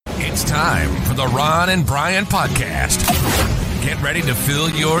It's time for the Ron and Brian podcast. Get ready to fill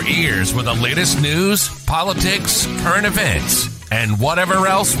your ears with the latest news, politics, current events, and whatever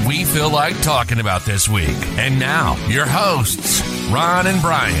else we feel like talking about this week. And now, your hosts, Ron and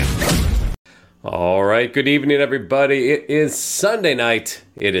Brian. All right, good evening, everybody. It is Sunday night.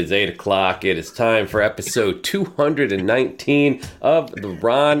 It is 8 o'clock. It is time for episode 219 of the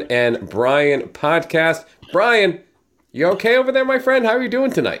Ron and Brian podcast. Brian, you okay over there, my friend? How are you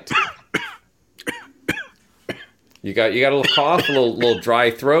doing tonight? You got a little cough, a little dry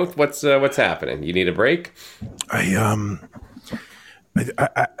throat. What's happening? You need a break? I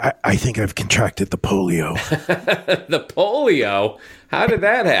think I've contracted the polio. The polio? How did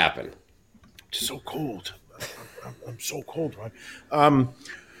that happen? It's so cold. I'm so cold, Ron.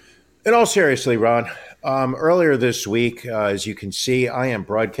 In all seriously, Ron, earlier this week, as you can see, I am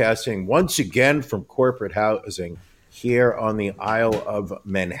broadcasting once again from corporate housing here on the Isle of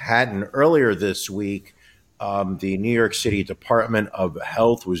Manhattan. Earlier this week, the New York City Department of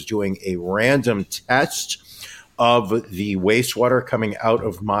Health was doing a random test of the wastewater coming out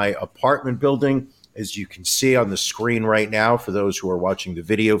of my apartment building. As you can see on the screen right now, for those who are watching the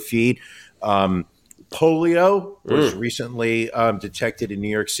video feed, polio was recently detected in New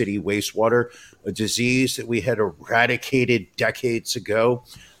York City wastewater, a disease that we had eradicated decades ago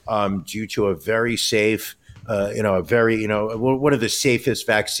due to a very safe, one of the safest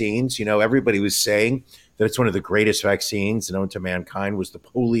vaccines. You know, everybody was saying that it's one of the greatest vaccines known to mankind was the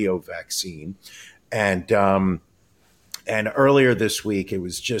polio vaccine. And earlier this week, it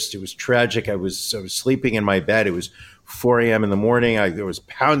was tragic. I was sleeping in my bed. It was 4 a.m. in the morning. There was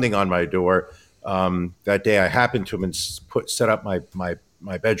pounding on my door. That day, I happened to have set up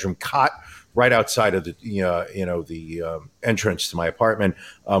my bedroom cot right outside of the entrance to my apartment.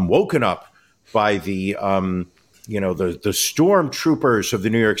 Woken up by the stormtroopers of the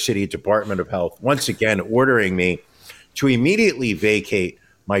New York City Department of Health once again ordering me to immediately vacate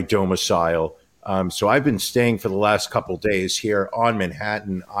my domicile. So I've been staying for the last couple days here on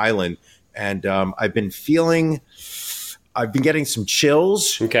Manhattan Island, and I've been getting some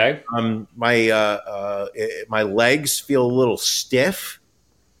chills. Okay. My legs feel a little stiff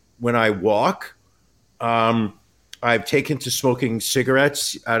when I walk. I've taken to smoking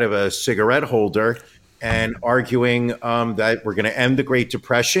cigarettes out of a cigarette holder and arguing that we're going to end the Great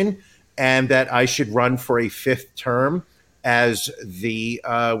Depression and that I should run for a fifth term as the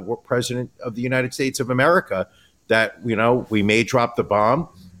president of the United States of America, that, we may drop the bomb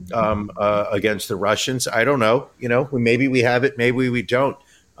against the Russians. I don't know. Maybe we have it, maybe we don't.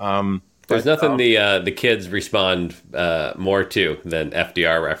 There's nothing the kids respond more to than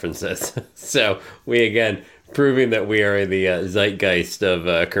FDR references. So we, again, proving that we are in the zeitgeist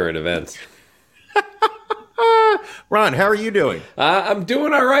of current events. Ron, how are you doing? I'm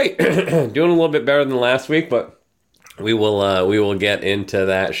doing all right. Doing a little bit better than last week, but we will get into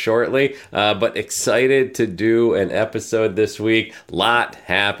that shortly, but excited to do an episode this week. Lot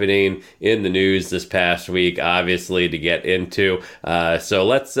happening in the news this past week, obviously, to get into. So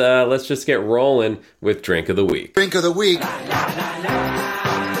let's just get rolling with Drink of the Week. Drink of the Week.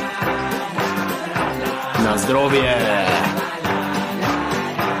 Na zdrowie.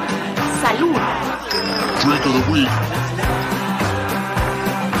 Salud. Drink of the Week.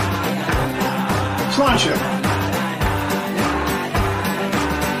 Pleasure.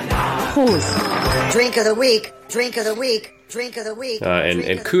 Drink of the week, drink of the week, drink of the week.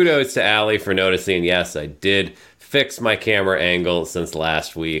 And kudos to Allie for noticing. Yes, I did fix my camera angle since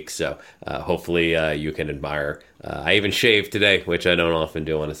last week, so hopefully you can admire. I even shaved today, which I don't often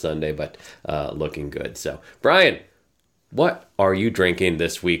do on a Sunday, but looking good. So, Brian, what are you drinking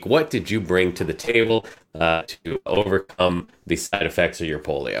this week? What did you bring to the table to overcome the side effects of your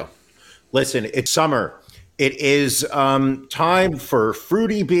polio? Listen, it's summer. It is time for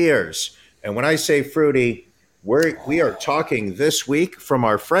fruity beers. And when I say fruity, we are talking this week from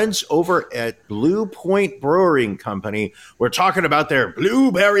our friends over at Blue Point Brewing Company. We're talking about their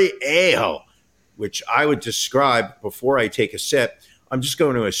Blueberry Ale, which I would describe before I take a sip. I'm just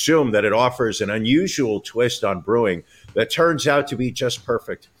going to assume that it offers an unusual twist on brewing that turns out to be just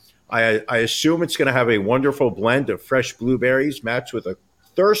perfect. I assume it's going to have a wonderful blend of fresh blueberries matched with a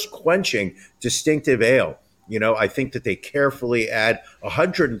thirst-quenching distinctive ale. I think that they carefully add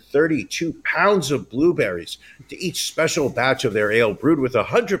 132 pounds of blueberries to each special batch of their ale, brewed with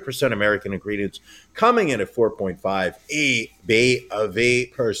 100% American ingredients, coming in at 4.5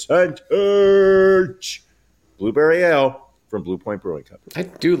 ABV percentage. Blueberry ale, from Blue Point Brewing Company. I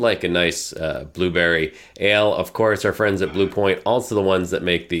do like a nice blueberry ale. Of course, our friends at Blue Point, also the ones that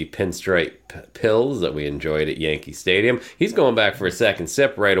make the pinstripe pills that we enjoyed at Yankee Stadium. He's going back for a second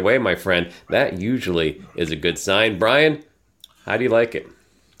sip right away, my friend. That usually is a good sign. Brian, how do you like it?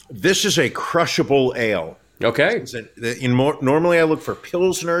 This is a crushable ale. Okay. Normally I look for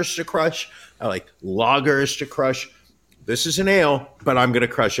pilsners to crush. I like lagers to crush. This is an ale, but I'm going to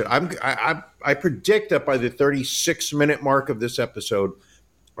crush it. I predict that by the 36-minute mark of this episode,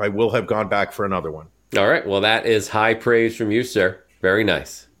 I will have gone back for another one. All right. Well, that is high praise from you, sir. Very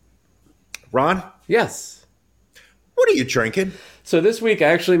nice. Ron? Yes. What are you drinking? So this week I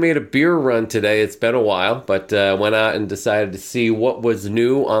actually made a beer run today. It's been a while, but went out and decided to see what was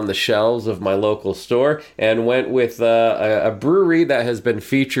new on the shelves of my local store and went with a brewery that has been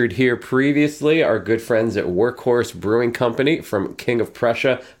featured here previously, our good friends at Workhorse Brewing Company from King of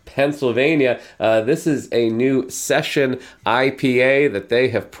Prussia, Pennsylvania. This is a new session IPA that they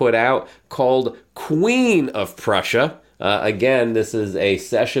have put out called Queen of Prussia. Again, this is a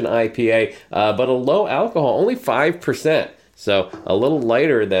session IPA, but a low alcohol, only 5%. So a little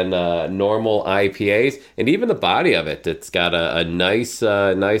lighter than normal IPAs, and even the body of it, it's got a nice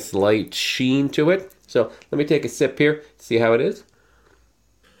light sheen to it. So let me take a sip here, see how it is.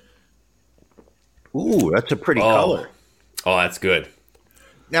 Ooh, that's a pretty color. Oh, that's good.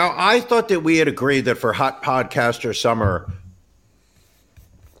 Now, I thought that we had agreed that for Hot Podcaster Summer...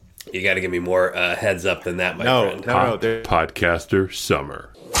 You got to give me more heads up than that, my friend. No. Podcaster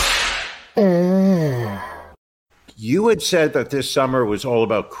Summer. You had said that this summer was all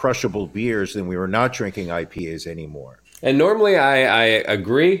about crushable beers and we were not drinking IPAs anymore. And normally I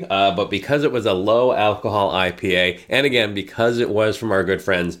agree, but because it was a low alcohol IPA, and again, because it was from our good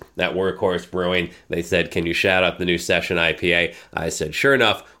friends at Workhorse Brewing, they said, can you shout out the new session IPA? I said, sure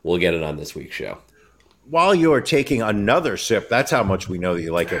enough, we'll get it on this week's show. While you are taking another sip, that's how much we know that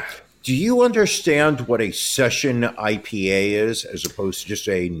you like it. Do you understand what a session IPA is as opposed to just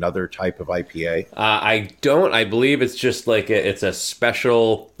another type of IPA? I don't. I believe it's just like it's a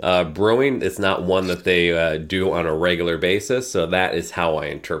special brewing. It's not one that they do on a regular basis. So that is how I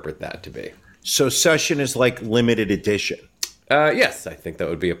interpret that to be. So session is like limited edition? Yes, I think that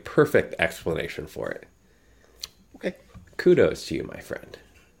would be a perfect explanation for it. Okay. Kudos to you, my friend.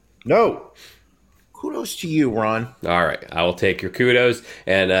 No. Kudos to you, Ron. All right. I will take your kudos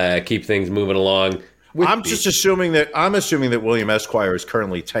and keep things moving along. I'm assuming that William Esquire is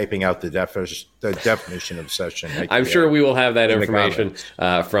currently typing out the definition of session. I'm sure we will have that information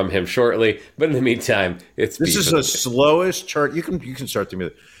from him shortly. But in the meantime, this is the slowest turn. You can start the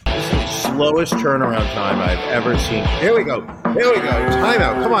music. This is the slowest turnaround time I've ever seen. Here we go.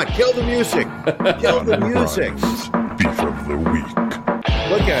 Timeout. Come on, kill the music. Kill the music. Beef of the week.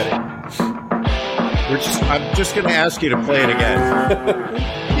 Look at it. I'm just going to ask you to play it again.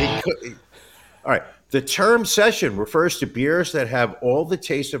 All right. The term session refers to beers that have all the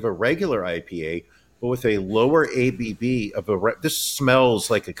taste of a regular IPA, but with a lower ABV of this smells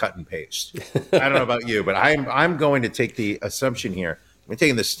like a cut and paste. I don't know about you, but I'm going to take the assumption here. I'm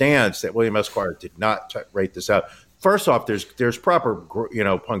taking the stance that William Esquire did not write this out. First off, there's proper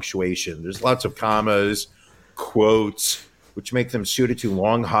punctuation. There's lots of commas, quotes, which make them suited to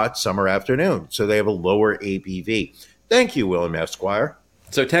long, hot summer afternoons. So they have a lower ABV. Thank you, William Esquire.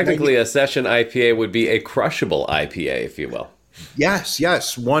 So technically a session IPA would be a crushable IPA, if you will.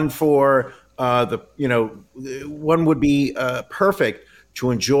 Yes. One for one would be perfect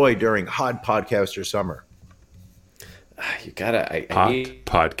to enjoy during Hot Podcaster Summer. You gotta...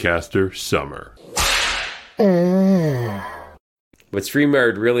 Podcaster Summer. What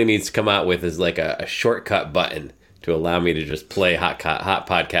StreamYard really needs to come out with is like a shortcut button to allow me to just play Hot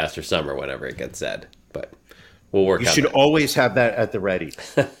Podcaster Summer whenever it gets said. But we'll work on that. You should always have that at the ready.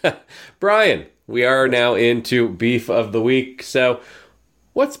 Brian, we are now into Beef of the Week. So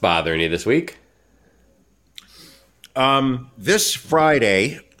what's bothering you this week? This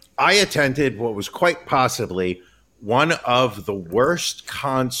Friday, I attended what was quite possibly one of the worst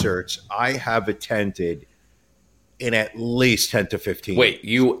concerts I have attended in at least 10 to 15 Wait,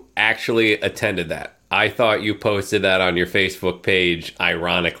 you actually attended that? I thought you posted that on your Facebook page,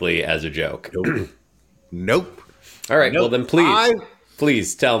 ironically, as a joke. Nope. All right, well then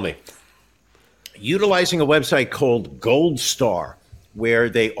please tell me. Utilizing a website called Gold Star, where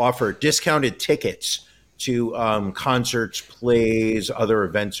they offer discounted tickets to concerts, plays, other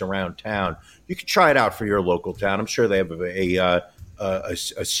events around town. You can try it out for your local town. I'm sure they have a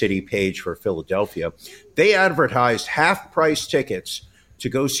city page for Philadelphia. They advertised half-price tickets to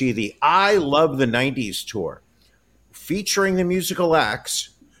go see the I Love the 90s tour, featuring the musical acts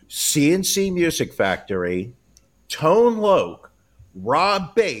CNC Music Factory, Tone Loc,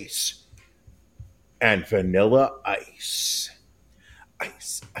 Rob Bass, and Vanilla Ice.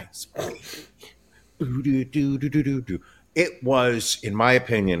 Ice, ice, baby. It was, in my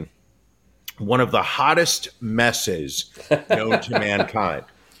opinion, one of the hottest messes known to mankind.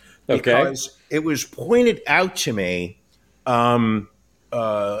 Because it was pointed out to me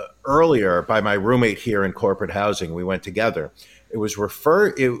earlier by my roommate here in corporate housing. We went together. It was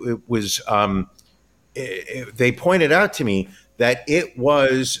they pointed out to me that it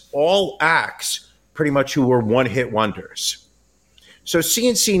was all acts pretty much who were one-hit wonders. So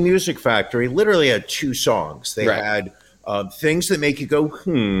CNC Music Factory literally had 2 songs. They had Things That Make You Go,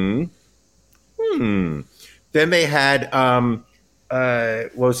 Then they had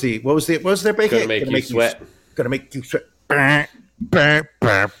what was their break? Gonna Make You Sweat. Gonna Make You Sweat.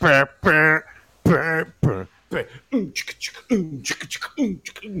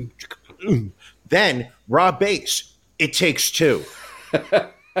 Then Rob Bass, It Takes Two.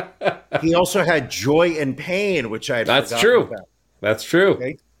 He also had Joy and Pain, which I had That's true. About. That's true.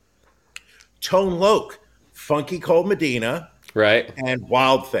 Okay. Tone Loc, Funky Cold Medina, Right. and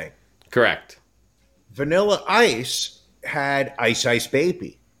Wild Thing. Correct. Vanilla Ice had Ice Ice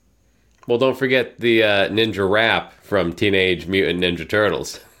Baby. Well, don't forget the ninja rap from Teenage Mutant Ninja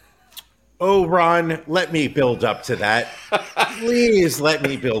Turtles. Oh, Ron, let me build up to that. Please let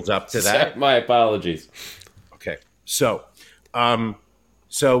me build up to that. My apologies. Okay. So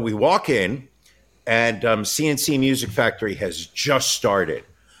we walk in, and CNC Music Factory has just started.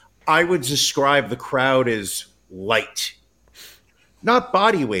 I would describe the crowd as light. Not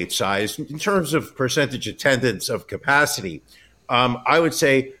body weight size, in terms of percentage attendance of capacity. I would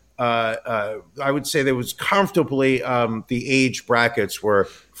say there was comfortably the age brackets were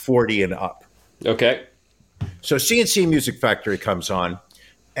 40 and up. Okay. So CNC Music Factory comes on,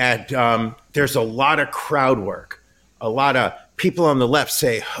 and there's a lot of crowd work. A lot of people on the left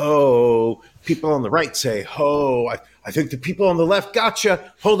say ho, people on the right say ho. I think the people on the left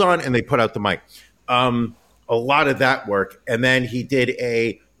gotcha. Hold on, and they put out the mic. A lot of that work, and then he did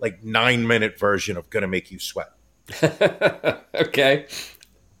a 9-minute version of "Gonna Make You Sweat." Okay.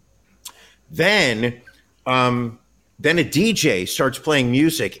 Then a DJ starts playing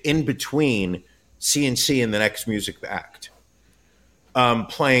music in between CNC and the next music act,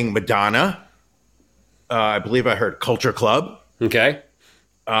 playing Madonna. I believe I heard Culture Club. Okay.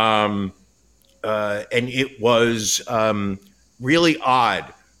 And it was really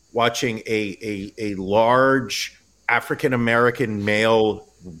odd watching a large African-American male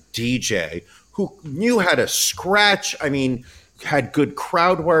DJ who knew how to scratch, had good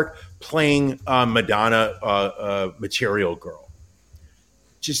crowd work, playing Madonna Material Girl.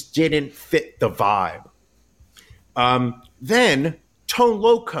 Just didn't fit the vibe. Then Tone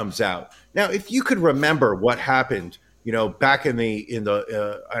Loc comes out. Now, if you could remember what happened, back in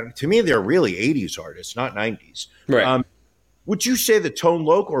the to me, they're really 80s artists, not 90s. Right. Would you say that Tone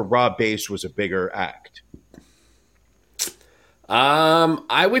Loc or Rob Bass was a bigger act?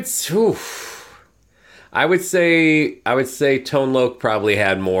 I would say Tone Loc probably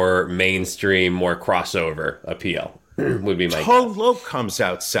had more mainstream, more crossover appeal. Would be my Tone guess. Loc comes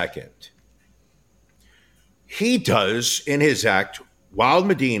out second. He does in his act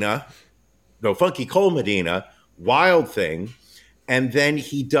Funky Cold Medina, Wild Thing, and then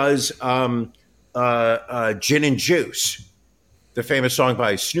he does Gin and Juice, the famous song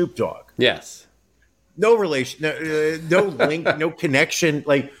by Snoop Dogg. Yes. No relation, no link, no connection.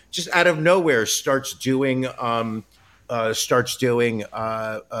 Just out of nowhere, starts doing Gin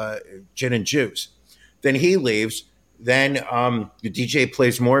and Juice. Then he leaves. Then the DJ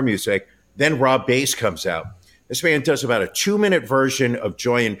plays more music. Then Rob Bass comes out. This man does about a 2-minute version of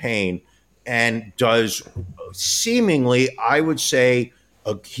Joy and Pain, and does seemingly, I would say,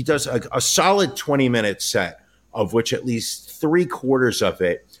 he does a solid 20-minute set, of which at least 3/4 of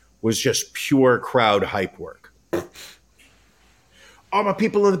it was just pure crowd hype work. All my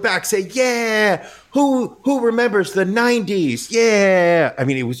people in the back say, yeah, who remembers the 90s? Yeah.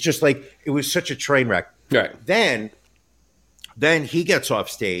 It was just it was such a train wreck. Right. Then he gets off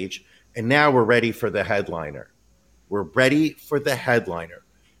stage, and now we're ready for the headliner.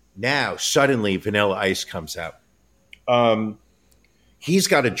 Now, suddenly, Vanilla Ice comes out. He's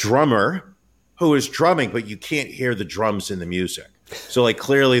got a drummer who is drumming, but you can't hear the drums in the music. So,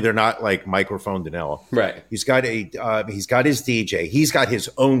 clearly they're not microphoned in L. Right. He's got his DJ. He's got his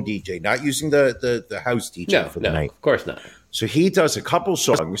own DJ, not using the house DJ for the night. Of course not. So he does a couple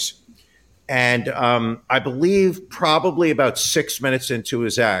songs, and I believe probably about 6 minutes into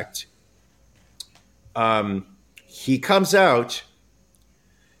his act, he comes out,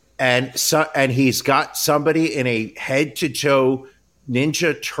 and he's got somebody in a head to toe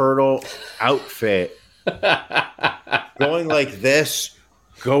Ninja Turtle outfit going like this,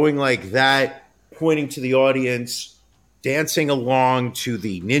 going like that, pointing to the audience, dancing along to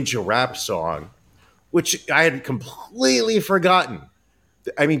the Ninja rap song, which I had completely forgotten.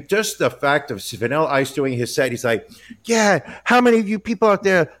 I mean, just the fact of Vanilla Ice doing his set, he's like, yeah, how many of you people out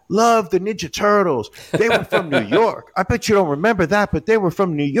there love the Ninja Turtles? They were from New York. I bet you don't remember that, but they were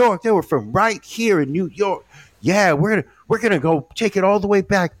from New York. They were from right here in New York. Yeah, we're gonna go take it all the way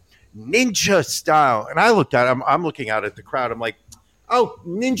back, ninja style. And I looked at him. I'm looking out at the crowd. I'm like, oh,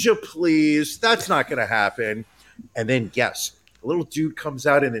 ninja, please. That's not gonna happen. And then, yes, a little dude comes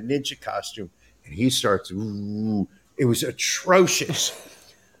out in a ninja costume, and he starts, ooh, it was atrocious.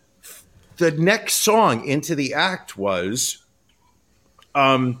 The next song into the act was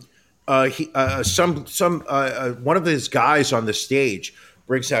one of his guys on the stage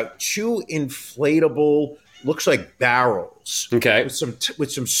brings out 2 inflatable, looks like barrels, Okay,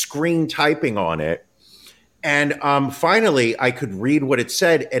 with some screen typing on it, and finally I could read what it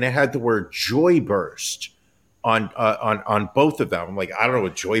said, and it had the word "Joy Burst" on both of them. I'm like, I don't know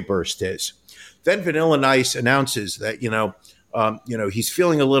what Joy Burst is. Then Vanilla Ice announces that he's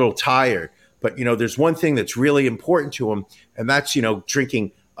feeling a little tired, but there's one thing that's really important to him, and that's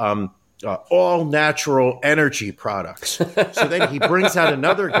drinking all natural energy products. So then he brings out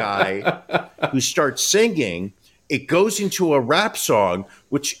another guy who starts singing. It goes into a rap song,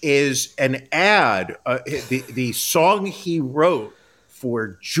 which is an ad, the song he wrote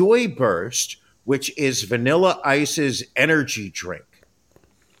for Joy Burst, which is Vanilla Ice's energy drink.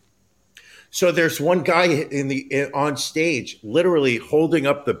 So there's one guy on stage literally holding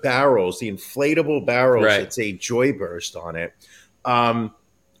up the barrels, the inflatable barrels that say Joy Burst on it. And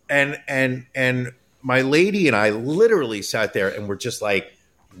my lady and I literally sat there and were just like,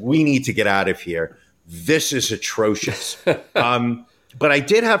 we need to get out of here. This is atrocious. But I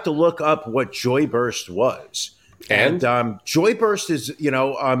did have to look up what Joy Burst was. And Joy Burst is,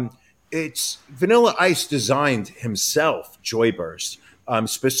 it's Vanilla Ice designed himself, Joy Burst.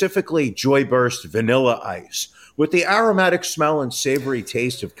 Specifically Joy Burst Vanilla Ice, with the aromatic smell and savory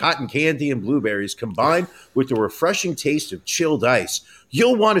taste of cotton candy and blueberries combined with the refreshing taste of chilled ice.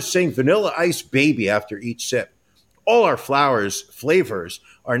 You'll want to sing Vanilla Ice Baby after each sip. All our flavors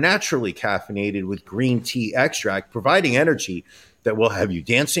are naturally caffeinated with green tea extract, providing energy that will have you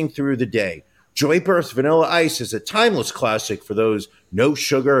dancing through the day. Joy Burst Vanilla Ice is a timeless classic for those no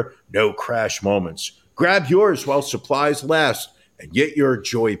sugar, no crash moments. Grab yours while supplies last and get your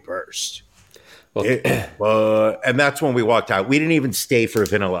Joy Burst. And that's when we walked out. We didn't even stay for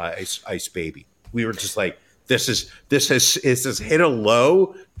Vanilla Ice Baby. We were just like, this has hit a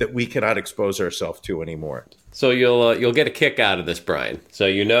low that we cannot expose ourselves to anymore. So you'll get a kick out of this, Brian.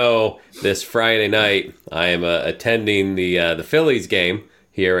 So this Friday night I am attending the Phillies game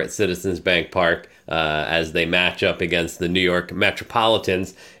here at Citizens Bank Park as they match up against the New York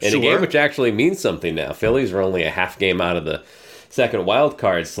Metropolitans in a game which actually means something now. Phillies are only a half game out of the second wild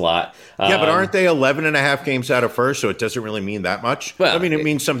card slot. Yeah, but aren't they 11 and a half games out of first, so it doesn't really mean that much? Well, I mean, it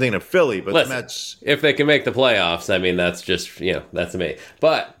means something to Philly, but listen, the Mets... If they can make the playoffs, I mean, that's just, that's amazing.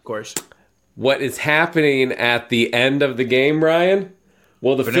 But, of course, what is happening at the end of the game, Ryan?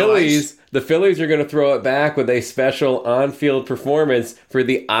 Well, the Phillies are going to throw it back with a special on-field performance for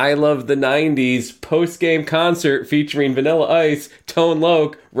the I Love the 90s post-game concert featuring Vanilla Ice, Tone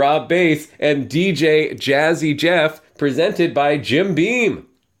Loc, Rob Bass, and DJ Jazzy Jeff, presented by Jim Beam.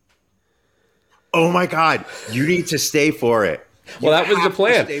 Oh my God, you need to stay for it. Well, that was the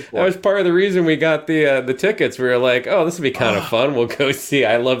plan. That was part of the reason we got the tickets. We were like, oh, this would be kind of fun. We'll go see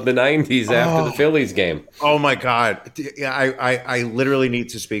I Love the 90s after the Phillies game. Oh my God. I literally need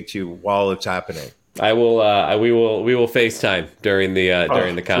to speak to you while it's happening. I will. We will FaceTime during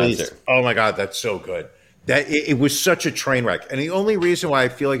the concert. Please. Oh my God, that's so good. That it was such a train wreck. And the only reason why I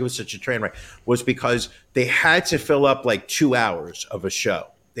feel like it was such a train wreck was because they had to fill up like 2 hours of a show.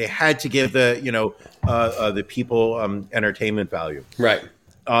 They had to give the people entertainment value. Right.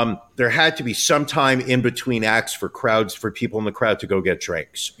 There had to be some time in between acts for people in the crowd to go get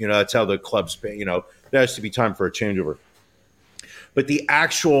drinks. That's how the clubs pay. There has to be time for a changeover. But the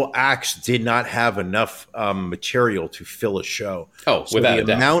actual acts did not have enough material to fill a show. Oh, so without a doubt.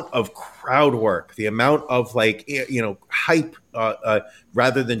 The amount of crowd work, the amount of hype,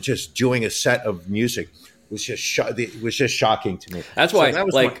 rather than just doing a set of music, was just shocking to me. That's why,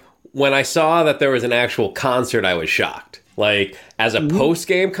 when I saw that there was an actual concert, I was shocked. Like, as a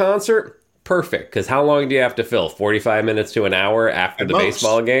post-game concert, perfect. Because how long do you have to fill? 45 minutes to an hour after the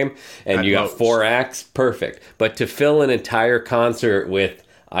baseball game? And you got 4 acts? Perfect. But to fill an entire concert with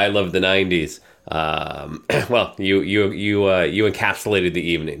I love the 90s. Well, you encapsulated the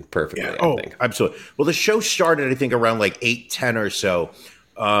evening perfectly. Yeah. I think. Absolutely. Well, the show started, I think, around like 8:10 or so.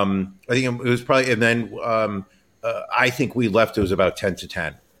 I think it was probably, and then I think we left. It was about 10 to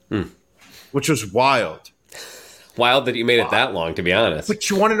 10, which was wild. Wild that you made it that long, to be honest. But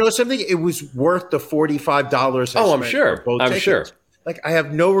you want to know something? It was worth the $45. I'm sure. I'm sure. Like, I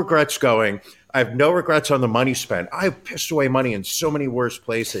have no regrets going. I have no regrets on the money spent. I've pissed away money in so many worse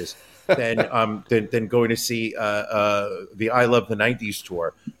places than going to see the I Love the 90s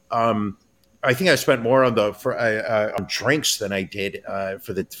tour. I think I spent more on on drinks than I did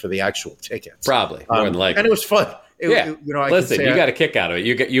for the actual tickets. Probably more than likely, and it was fun. Listen, you got a kick out of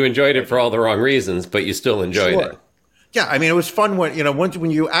it. You enjoyed it for all the wrong reasons, but you still enjoyed it. Yeah, I mean, it was fun when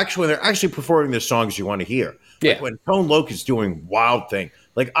they're actually performing the songs you want to hear. Yeah, like when Tone Loc is doing Wild Thing,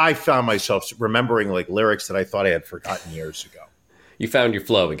 like I found myself remembering like lyrics that I thought I had forgotten years ago. You found your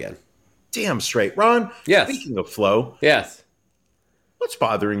flow again. Damn straight, Ron. Yes. Speaking of flow, yes. What's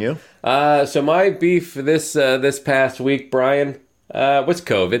bothering you? So my beef this past week, Brian, was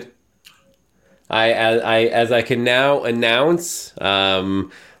COVID. As I can now announce,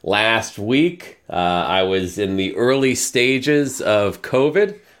 last week I was in the early stages of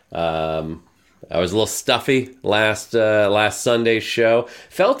COVID. I was a little stuffy last Sunday's show.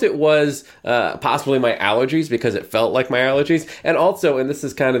 Felt it was possibly my allergies because it felt like my allergies. And also, and this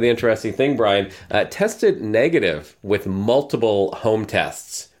is kind of the interesting thing, Brian, tested negative with multiple home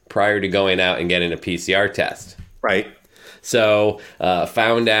tests prior to going out and getting a PCR test. Right. So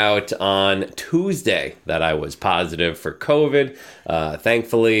found out on Tuesday that I was positive for COVID.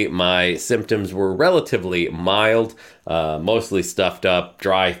 Thankfully, my symptoms were relatively mild, mostly stuffed up,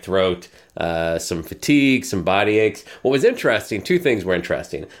 dry throat, some fatigue, some body aches. What was interesting, two things were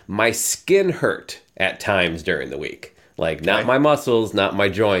interesting. My skin hurt at times during the week. Like, not my muscles, not my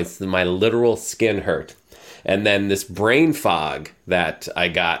joints, my literal skin hurt. And then this brain fog that I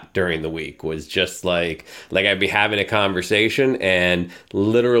got during the week was just like I'd be having a conversation and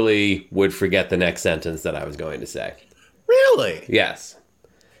literally would forget the next sentence that I was going to say. Really? Yes.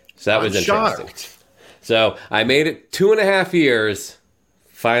 So that was interesting. Shocked. So I made it 2.5 years,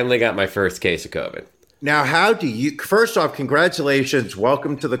 finally got my first case of COVID. Now, first off, congratulations.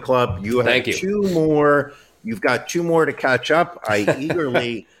 Welcome to the club. Thank you. Two more. You've got two more to catch up. I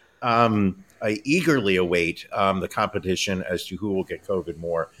eagerly await the competition as to who will get COVID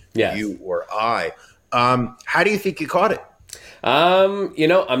more, you or I. How do you think you caught it?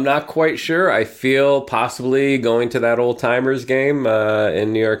 I'm not quite sure. I feel possibly going to that old timers game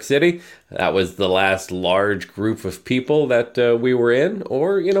in New York City. That was the last large group of people that we were in,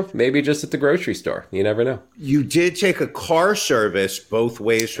 or, maybe just at the grocery store. You never know. You did take a car service both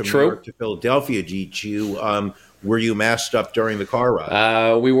ways from New York to Philadelphia. Were you masked up during the car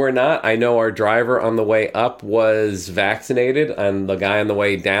ride? We were not. I know our driver on the way up was vaccinated, and the guy on the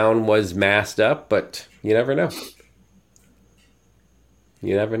way down was masked up, but you never know.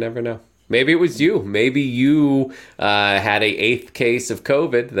 You never know. Maybe it was you. Maybe you had a 8th case of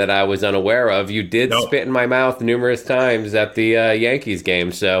COVID that I was unaware of. You did spit in my mouth numerous times at the Yankees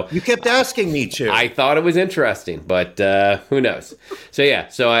game. So you kept asking me to. I thought it was interesting, but who knows?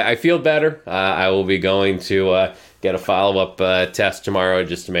 So I feel better. I will be going to get a follow-up test tomorrow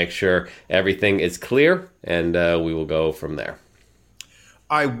just to make sure everything is clear, and we will go from there.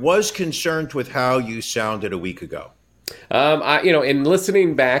 I was concerned with how you sounded a week ago. In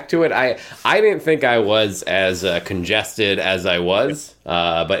listening back to it, I didn't think I was as congested as I was,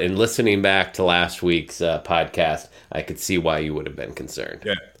 but in listening back to last week's podcast, I could see why you would have been concerned.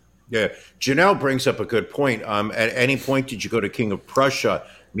 Yeah. Janelle brings up a good point. At any point, did you go to King of Prussia,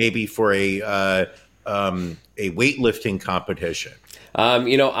 maybe for a weightlifting competition?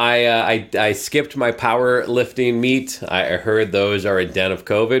 I skipped my powerlifting meet. I heard those are a den of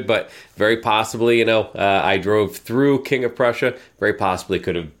COVID, but very possibly, I drove through King of Prussia. Very possibly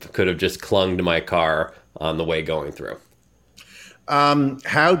could have just clung to my car on the way going through.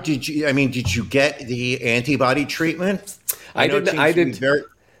 How did you? I mean, did you get the antibody treatment? I did.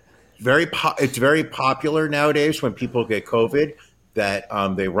 It's very popular nowadays when people get COVID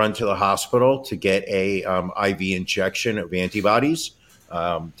that they run to the hospital to get a IV injection of antibodies.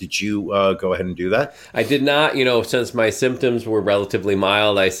 Did you go ahead and do that? I did not. Since my symptoms were relatively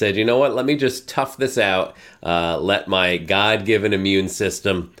mild, I said, you know what, let me just tough this out. Let my God-given immune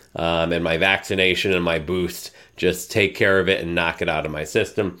system and my vaccination and my boost just take care of it and knock it out of my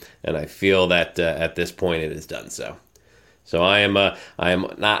system. And I feel that at this point it is done so. So I am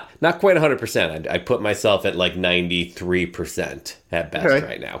not quite 100%. I put myself at like 93% at best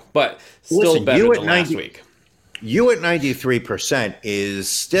right now, but still better than last week. you at 93% is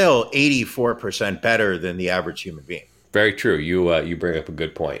still 84% better than the average human being. Very true. You bring up a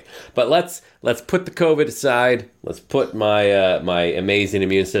good point. But let's put the COVID aside. Let's put my my amazing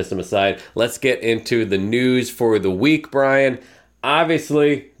immune system aside. Let's get into the news for the week, Brian.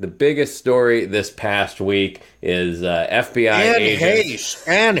 Obviously, the biggest story this past week is FBI agents.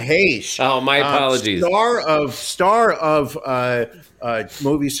 Anne Heche. Oh, my apologies. Star of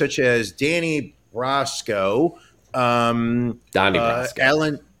movies such as Donnie Brasco. Donnie.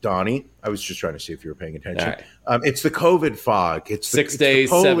 I was just trying to see if you were paying attention. Right. It's the COVID fog. It's 6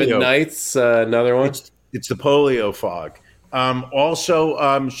 days, 7 nights. Another one. It's the polio fog.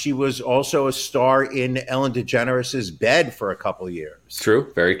 Also, she was also a star in Ellen DeGeneres' Bed for a couple of years.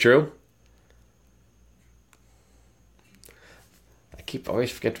 True. Very true.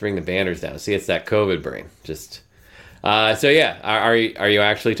 Always forget to bring the banners down. See, it's that COVID brain. Just so yeah. Are you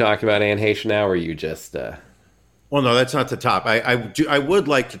actually talking about Anne Heche now, or are you just? Well, no, that's not the top. I would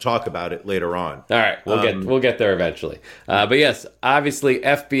like to talk about it later on. All right, we'll get there eventually. But yes, obviously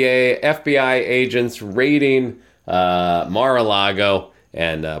FBI agents raiding Mar-a-Lago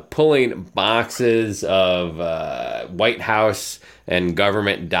and pulling boxes of White House and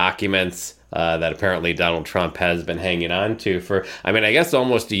government documents that apparently Donald Trump has been hanging on to for, I guess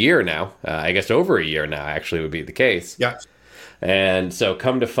almost a year now. I guess over a year now, actually, would be the case. Yeah. And so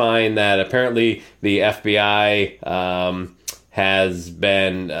come to find that apparently the FBI has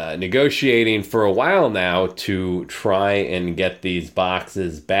been negotiating for a while now to try and get these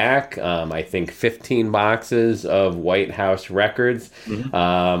boxes back. I think 15 boxes of White House records.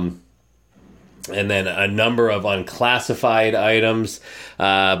 Mm-hmm. And then a number of unclassified items.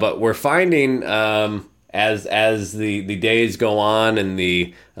 But we're finding as the days go on and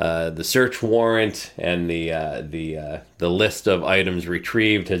the search warrant and the list of items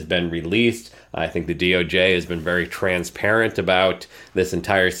retrieved has been released. I think the DOJ has been very transparent about this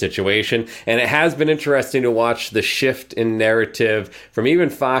entire situation. And it has been interesting to watch the shift in narrative from even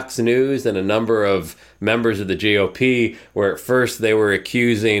Fox News and a number of members of the GOP, where at first they were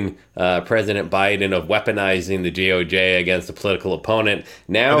accusing President Biden of weaponizing the DOJ against a political opponent.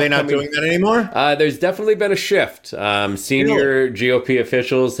 Now, are they not doing that anymore? There's definitely been a shift. Senior GOP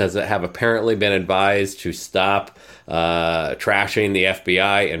officials have apparently been advised to stop trashing the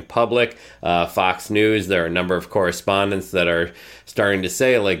FBI in public. Fox News, there are a number of correspondents that are starting to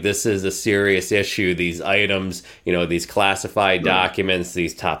say, like, this is a serious issue. These items, these classified documents,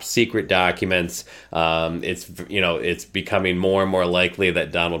 these top secret documents, it's becoming more and more likely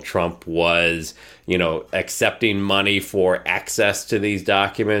that Donald Trump was, accepting money for access to these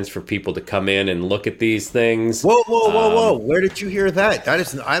documents for people to come in and look at these things. Whoa. Where did you hear that?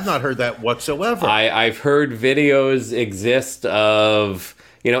 I've not heard that whatsoever. I've heard videos exist of,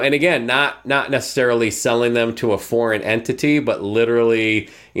 and again, not necessarily selling them to a foreign entity, but literally,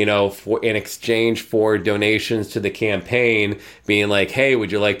 in exchange for donations to the campaign, being like, hey,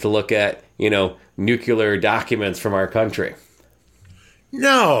 would you like to look at, nuclear documents from our country?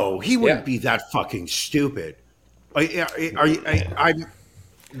 No, he wouldn't be that fucking stupid. Where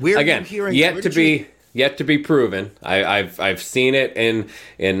again, yet to be proven. I've seen it in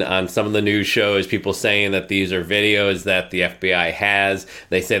on some of the news shows, people saying that these are videos that the FBI has.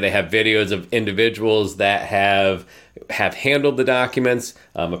 They say they have videos of individuals that have handled the documents.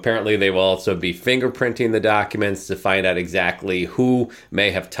 Apparently, they will also be fingerprinting the documents to find out exactly who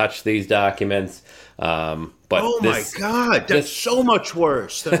may have touched these documents. But my God, that's so much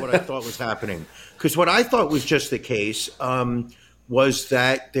worse than what I thought was happening. Because what I thought was just the case was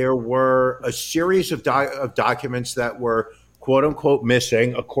that there were a series of documents that were, quote unquote,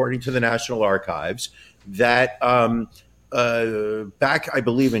 missing, according to the National Archives, that back, I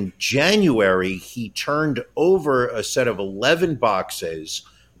believe, in January, he turned over a set of 11 boxes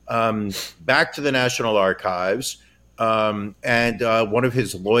back to the National Archives. And one of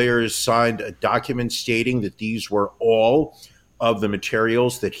his lawyers signed a document stating that these were all of the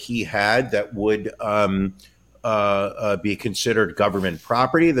materials that he had that would be considered government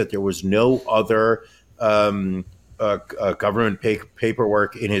property, that there was no other government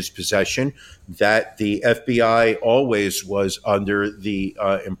paperwork in his possession, that the FBI always was under the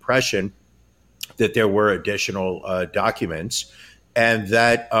impression that there were additional documents, and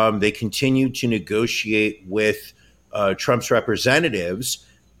that they continued to negotiate with Trump's representatives,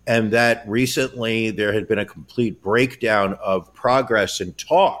 and that recently there had been a complete breakdown of progress in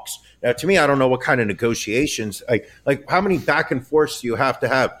talks. Now, to me, I don't know what kind of negotiations, like how many back and forths do you have to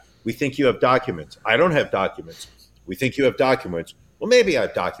have? We think you have documents. I don't have documents. We think you have documents. Well, maybe I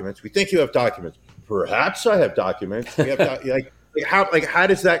have documents. We think you have documents. Perhaps I have documents. We have how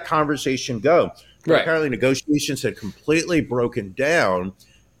does that conversation go? Right. Apparently, negotiations had completely broken down,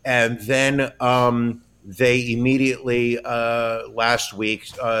 and then they immediately last week.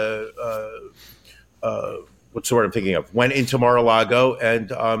 What's the word I'm thinking of? Went into Mar-a-Lago and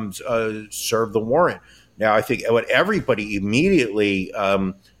served the warrant. Now, I think what everybody immediately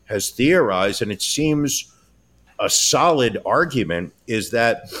has theorized, and it seems a solid argument, is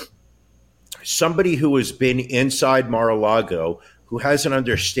that somebody who has been inside Mar-a-Lago, who has an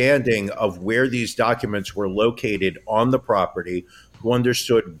understanding of where these documents were located on the property, who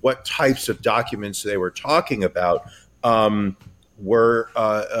understood what types of documents they were talking about,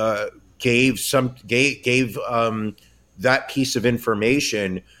 gave that piece of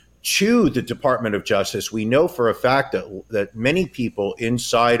information to the Department of Justice. We know for a fact that many people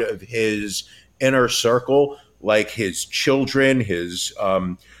inside of his inner circle, like his children, his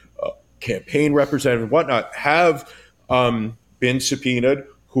campaign representative, and whatnot, have been subpoenaed,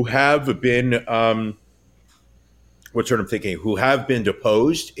 who have been who have been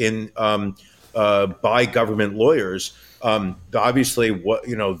deposed in by government lawyers. Obviously,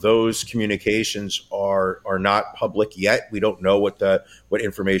 those communications are not public yet. We don't know what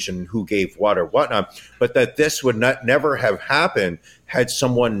information, who gave what or whatnot, but that this would never have happened had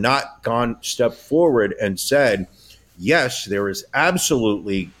someone not stepped forward and said, yes, there is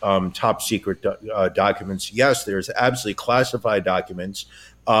absolutely top secret documents. Yes, there's absolutely classified documents.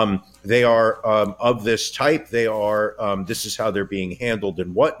 They are of this type. They are. This is how they're being handled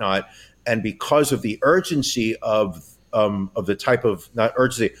and whatnot. And because of the urgency of the type of, not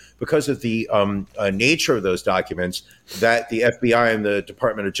urgency, because of the nature of those documents, that the FBI and the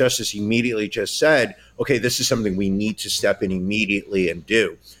Department of Justice immediately just said, okay, this is something we need to step in immediately and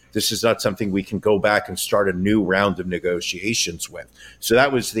do. This is not something we can go back and start a new round of negotiations with. So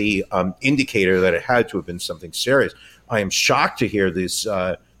that was the indicator that it had to have been something serious. I am shocked to hear this,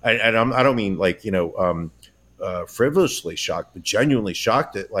 and I don't mean frivolously shocked, but genuinely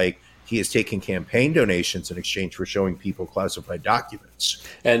shocked that he is taking campaign donations in exchange for showing people classified documents.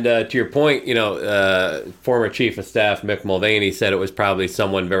 And to your point, former Chief of Staff Mick Mulvaney said it was probably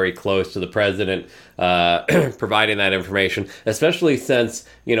someone very close to the president providing that information, especially since,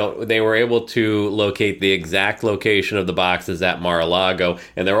 they were able to locate the exact location of the boxes at Mar-a-Lago,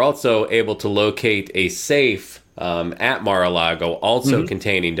 and they were also able to locate a safe at Mar-a-Lago, also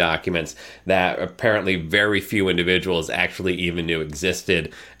containing documents that apparently very few individuals actually even knew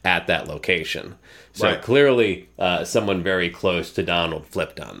existed at that location. So Right. Clearly, someone very close to Donald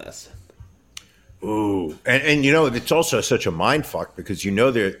flipped on this. Ooh, and it's also such a mind fuck, because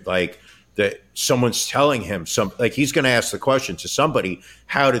that someone's telling him he's going to ask the question to somebody,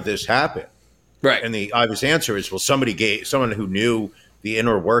 how did this happen? Right. And the obvious answer is, well, someone who knew the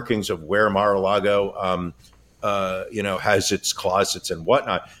inner workings of where Mar-a-Lago has its closets and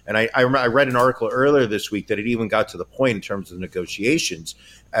whatnot. And I read an article earlier this week that it even got to the point in terms of negotiations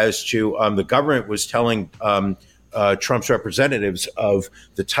as to the government was telling Trump's representatives of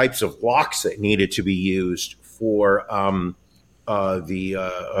the types of locks that needed to be used for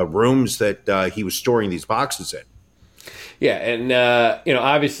the rooms that he was storing these boxes in. Yeah, and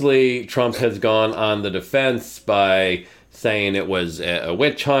obviously Trump has gone on the defense by saying it was a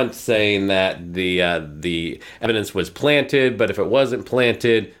witch hunt, saying that the evidence was planted, but if it wasn't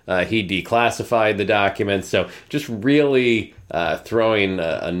planted, he declassified the documents. So just really throwing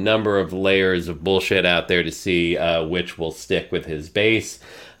a number of layers of bullshit out there to see which will stick with his base.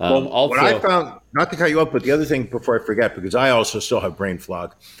 What I found, not to cut you off, but the other thing before I forget, because I also still have brain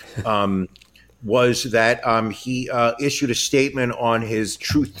fog, was that he issued a statement on his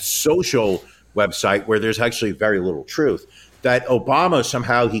Truth Social website, where there's actually very little truth, that Obama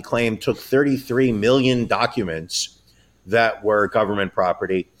somehow, he claimed, took 33 million documents that were government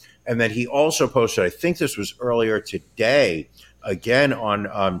property. And then he also posted, I think this was earlier today, again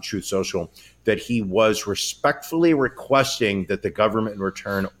on Truth Social, that he was respectfully requesting that the government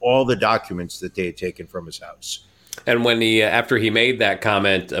return all the documents that they had taken from his house. And when after he made that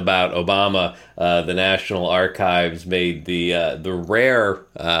comment about Obama, the National Archives made the rare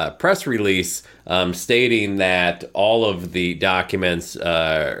press release stating that all of the documents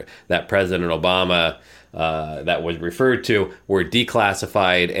that President Obama that was referred to were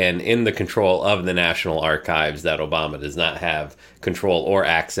declassified and in the control of the National Archives, that Obama does not have control or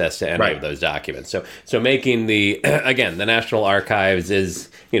access to any of those documents. So making the National Archives is,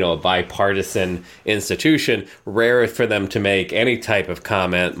 a bipartisan institution, rare for them to make any type of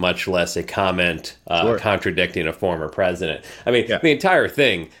comment, much less a comment contradicting a former president. I mean, the entire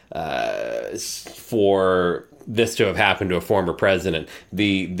thing for this to have happened to a former president.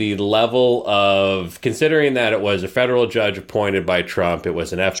 The level of, considering that it was a federal judge appointed by Trump, it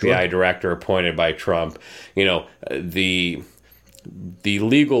was an FBI director appointed by Trump, the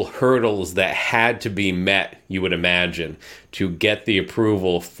legal hurdles that had to be met, you would imagine, to get the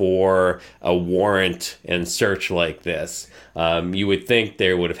approval for a warrant and search like this. You would think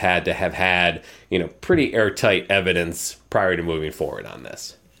they would have had, pretty airtight evidence prior to moving forward on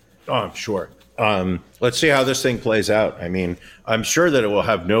this. Oh, I'm sure. Let's see how this thing plays out. I mean, I'm sure that it will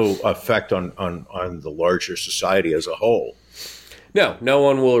have no effect on the larger society as a whole. No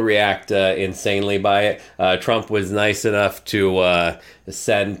one will react insanely by it. Trump was nice enough to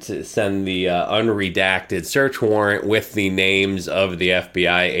send the unredacted search warrant with the names of the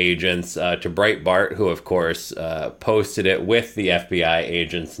FBI agents to Breitbart, who, of course, posted it with the FBI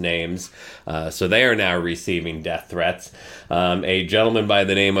agents' names. So they are now receiving death threats. A gentleman by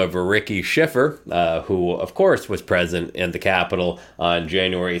the name of Ricky Schiffer, who, of course, was present in the Capitol on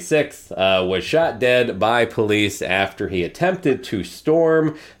January 6th, was shot dead by police after he attempted to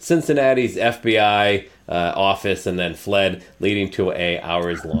storm Cincinnati's FBI office and then fled, leading to a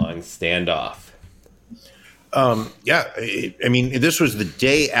hours-long standoff. I mean, this was the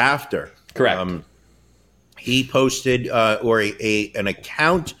day after. Correct. He posted an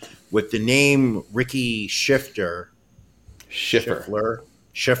account with the name Ricky Schiffer. Schiffer.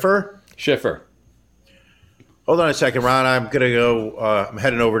 Hold on a second, Ron. I'm gonna go. I'm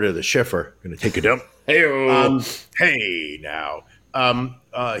heading over to the Schiffer. Gonna take a dump. Hey now.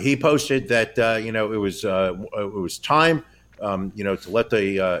 He posted that it was time to let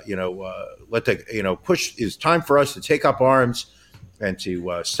the push. It's time for us to take up arms and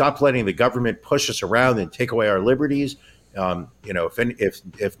to stop letting the government push us around and take away our liberties.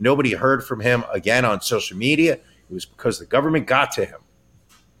 If nobody heard from him again on social media, it was because the government got to him.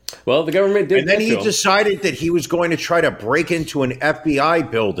 Well, the government did. And then he decided that he was going to try to break into an FBI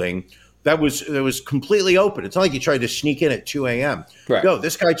building that was completely open. It's not like he tried to sneak in at 2 a.m. Correct. No,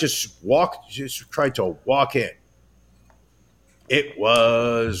 this guy just tried to walk in. It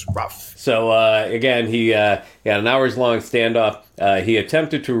was rough. So, again, he had an hours-long standoff. He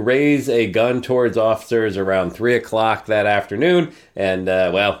attempted to raise a gun towards officers around 3 o'clock that afternoon, and,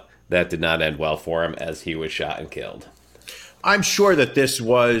 that did not end well for him as he was shot and killed. I'm sure that this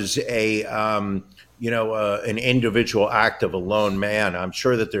was an individual act of a lone man. I'm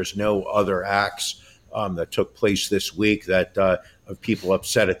sure that there's no other acts that took place this week of people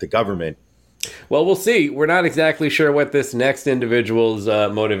upset at the government. Well, we'll see. We're not exactly sure what this next individual's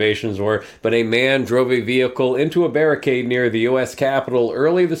motivations were, but a man drove a vehicle into a barricade near the U.S. Capitol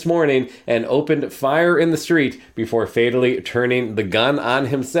early this morning and opened fire in the street before fatally turning the gun on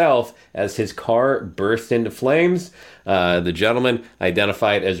himself as his car burst into flames. The gentleman,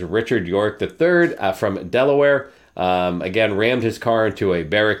 identified as Richard York III from Delaware, again rammed his car into a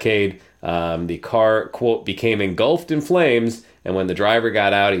barricade. The car, quote, became engulfed in flames, and when the driver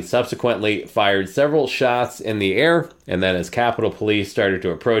got out, he subsequently fired several shots in the air, and then as Capitol Police started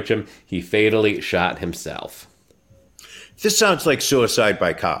to approach him, he fatally shot himself. This sounds like suicide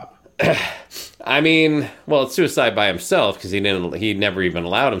by cop. I mean, well, it's suicide by himself because he never even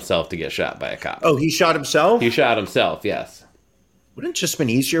allowed himself to get shot by a cop. Oh, he shot himself? He shot himself, yes. Wouldn't it just been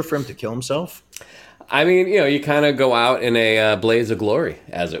easier for him to kill himself? I mean, you kind of go out in a blaze of glory,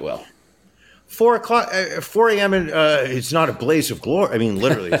 as it will. 4 a.m. and it's not a blaze of glory. I mean,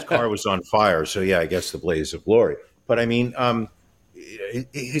 literally, his car was on fire. So, yeah, I guess the blaze of glory. But, I mean,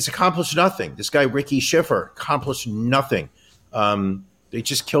 he's accomplished nothing. This guy, Ricky Schiffer, accomplished nothing. They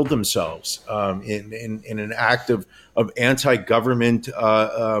just killed themselves in an act of anti-government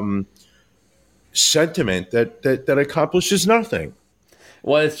sentiment that accomplishes nothing.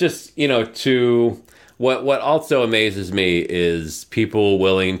 Well, it's just, what also amazes me is people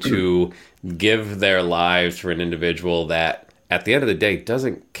willing to give their lives for an individual that, at the end of the day,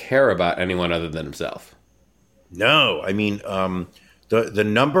 doesn't care about anyone other than himself. No, I mean, the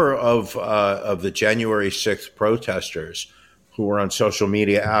number of the January 6th protesters who were on social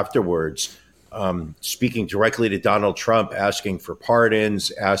media afterwards, speaking directly to Donald Trump, asking for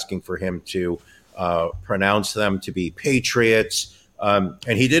pardons, asking for him to pronounce them to be patriots, and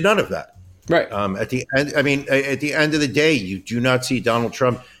he did none of that. Right. At the end of the day, you do not see Donald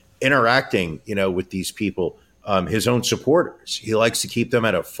Trump interacting, with these people, his own supporters. He likes to keep them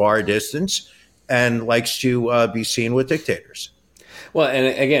at a far distance and likes to be seen with dictators. Well, and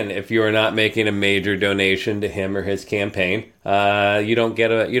again, if you are not making a major donation to him or his campaign, you don't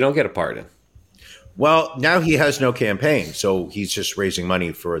get a pardon. Well, now he has no campaign, so he's just raising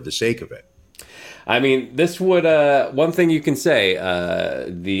money for the sake of it. I mean, this would, one thing you can say,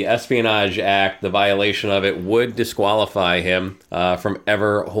 the Espionage Act, the violation of it would disqualify him from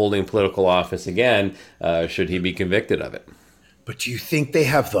ever holding political office again, should he be convicted of it. But do you think they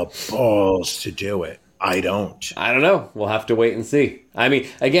have the balls to do it? I don't. I don't know. We'll have to wait and see. I mean,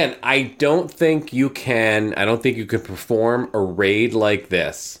 again, I don't think you can perform a raid like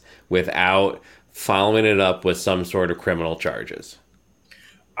this without following it up with some sort of criminal charges.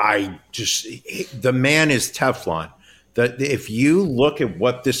 The man is Teflon. If you look at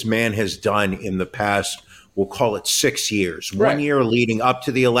what this man has done in the past, we'll call it 6 years, right. 1 year leading up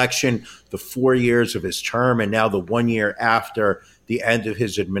to the election, the 4 years of his term, and now the 1 year after the end of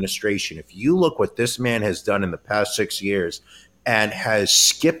his administration. If you look what this man has done in the past 6 years and has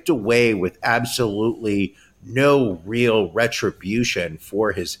skipped away with absolutely no real retribution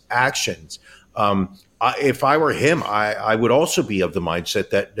for his actions, if I were him, I would also be of the mindset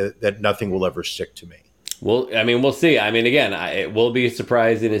that nothing will ever stick to me. Well, I mean, we'll see. I mean, again, it will be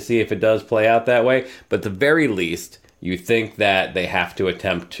surprising to see if it does play out that way. But at the very least, you think that they have to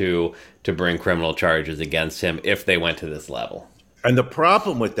attempt to bring criminal charges against him if they went to this level. And the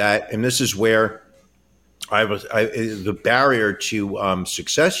problem with that, and this is where the barrier to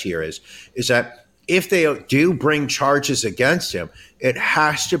success here is that if they do bring charges against him, it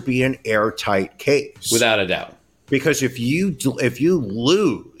has to be an airtight case, without a doubt. Because if you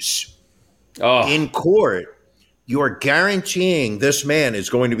lose in court, you are guaranteeing this man is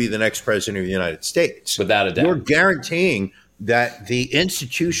going to be the next president of the United States. Without a doubt. You're guaranteeing that the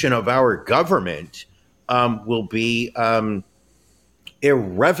institution of our government will be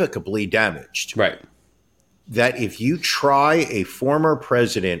irrevocably damaged. Right. That if you try a former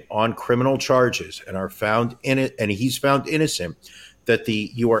president on criminal charges and are found in it, and he's found innocent, that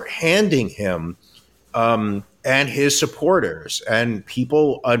you are handing him and his supporters and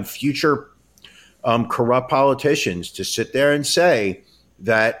people on future corrupt politicians to sit there and say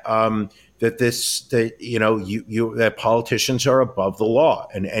that that politicians are above the law,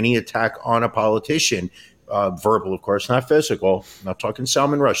 and any attack on a politician, verbal, of course, not physical. I'm not talking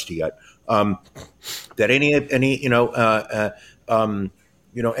Salman Rushdie yet. That any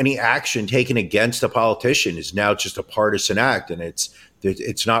action taken against a politician is now just a partisan act, and it's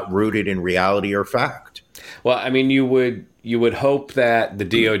not rooted in reality or fact. Well, I mean, you would hope that the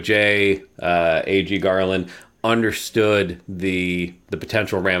DOJ, AG Garland, understood the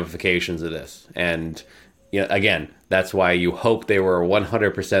potential ramifications of this, and again, that's why you hope they were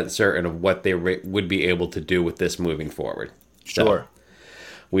 100% certain of what they would be able to do with this moving forward. Sure. So,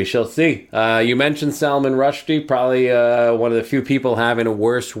 we shall see. You mentioned Salman Rushdie, probably one of the few people having a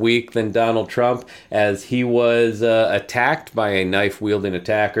worse week than Donald Trump, as he was attacked by a knife-wielding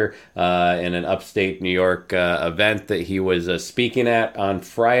attacker in an upstate New York event that he was speaking at on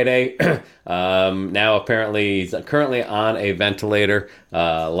Friday. Now, apparently, he's currently on a ventilator,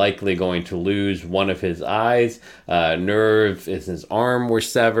 likely going to lose one of his eyes. Nerve in his arm were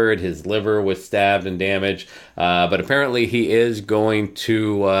severed. His liver was stabbed and damaged. But apparently, he is going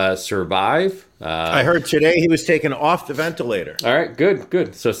to survive. I heard today he was taken off the ventilator. All right,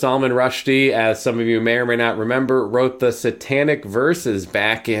 good. So Salman Rushdie, as some of you may or may not remember, wrote the Satanic Verses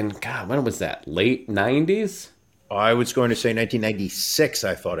back in, God, when was that? Late 90s? I was going to say 1996,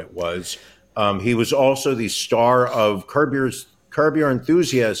 I thought it was. He was also the star of Curb Your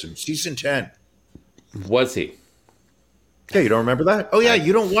Enthusiasm, season 10. Was he? Yeah, you don't remember that? Oh, yeah,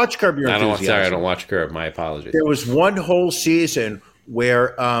 you don't watch Curb Your Enthusiasm. I don't watch Curb. My apologies. There was one whole season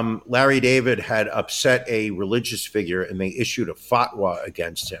where Larry David had upset a religious figure, and they issued a fatwa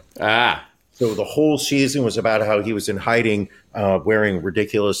against him. Ah. So the whole season was about how he was in hiding, wearing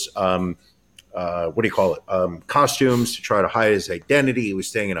ridiculous costumes to try to hide his identity. He was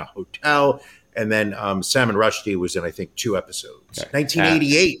staying in a hotel. And then Salman Rushdie was in, I think, 2 episodes. Okay.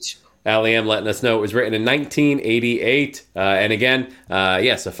 1988. Ali M letting us know it was written in 1988. And again,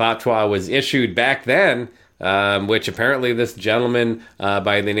 yes, a fatwa was issued back then, which apparently this gentleman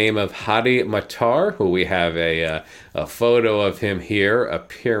by the name of Hadi Matar, who we have a photo of him here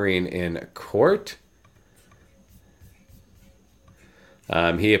appearing in court.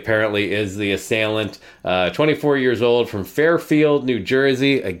 He apparently is the assailant, 24 years old, from Fairfield, New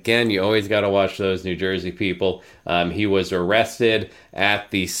Jersey. Again, you always got to watch those New Jersey people. He was arrested at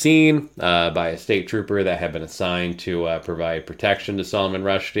the scene by a state trooper that had been assigned to provide protection to Salman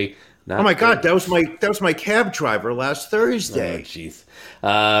Rushdie. Oh my God, that was my cab driver last Thursday. Oh, jeez.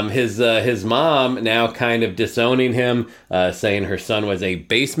 His mom now kind of disowning him, saying her son was a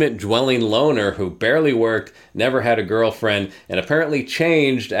basement-dwelling loner who barely worked, never had a girlfriend, and apparently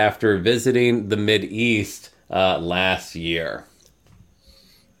changed after visiting the Mideast last year.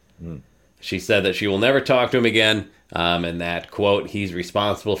 She said that she will never talk to him again, and that, quote, he's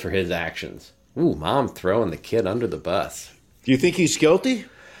responsible for his actions. Ooh, mom throwing the kid under the bus. Do you think he's guilty?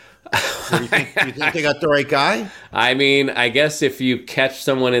 Do you think they got the right guy? I mean, I guess if you catch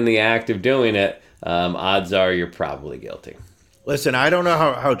someone in the act of doing it, odds are you're probably guilty. Listen, I don't know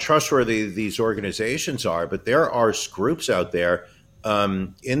how trustworthy these organizations are, but there are groups out there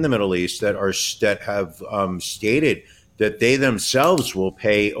in the Middle East that have stated that they themselves will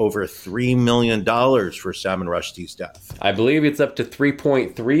pay over $3 million for Salman Rushdie's death. I believe it's up to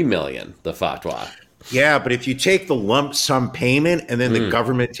 $3.3 million, the fatwa. Yeah, but if you take the lump sum payment and then the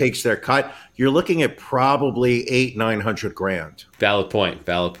government takes their cut, you're looking at probably $800,000-900,000. Valid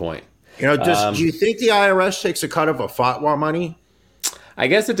point. You know, do you think the IRS takes a cut of a fatwa money? I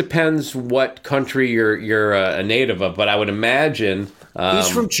guess it depends what country you're a native of, but I would imagine he's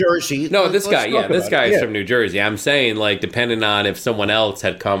from Jersey. No, this guy is from New Jersey. I'm saying, like, depending on if someone else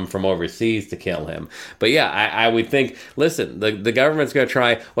had come from overseas to kill him. But yeah, I would think, listen, the government's going to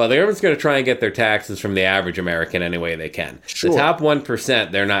try. Well, the government's going to try and get their taxes from the average American any way they can. Sure. The top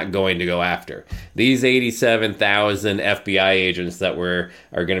 1%, they're not going to go after. These 87,000 FBI agents that are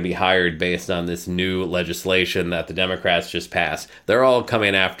going to be hired based on this new legislation that the Democrats just passed, they're all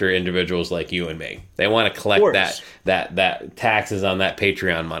coming after individuals like you and me. They want to collect that taxes on that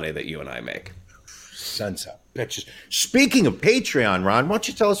Patreon money that you and I make. Sons of bitches. Speaking of Patreon, Ron, why don't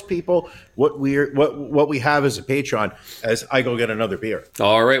you tell us people what we have as a Patreon as I go get another beer?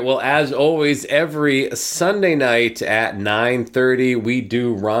 All right. Well, as always, every Sunday night at 9:30, we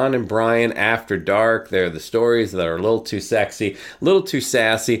do Ron and Brian After Dark. They're the stories that are a little too sexy, a little too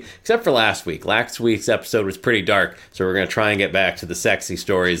sassy, except for last week. Last week's episode was pretty dark, so we're going to try and get back to the sexy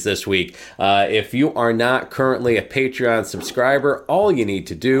stories this week. If you are not currently a Patreon subscriber, all you need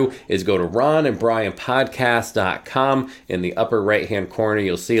to do is go to ronandbrianpodcast.com. In the upper right-hand corner,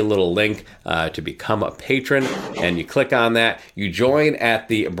 you'll see a little link to become a patron, and you click on that. You join at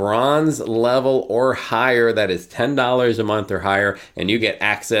the bronze level or higher. That is $10 a month or higher, and you get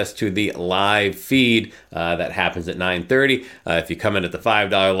access to the live feed that happens at 9:30. If you come in at the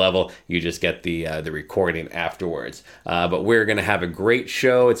 $5 level, you just get the recording afterwards. But we're going to have a great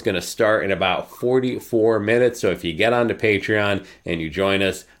show. It's going to start in about 44 minutes. So if you get onto Patreon and you join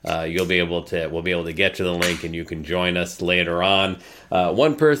us, we'll be able to get to the link and you can join us later on.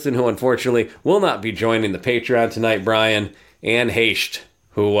 One person who unfortunately will not be joining the Patreon tonight, Brian, Anne Heche,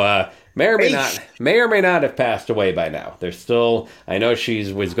 who may or may not have passed away by now. I know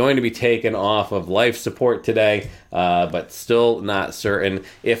she was going to be taken off of life support today, but still not certain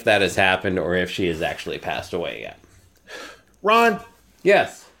if that has happened or if she has actually passed away yet. Ron?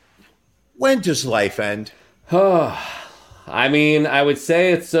 Yes? When does life end? I mean, I would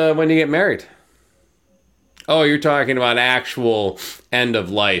say it's when you get married. Oh, you're talking about actual end of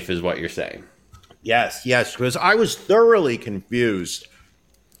life is what you're saying. Yes, because I was thoroughly confused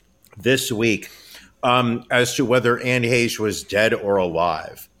this week as to whether Anne Heche was dead or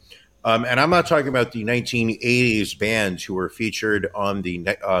alive. And I'm not talking about the 1980s bands who were featured on the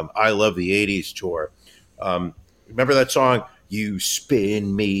I Love the 80s tour. Remember that song, You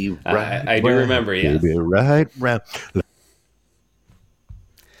Spin Me Right? I do remember, yes. Right round.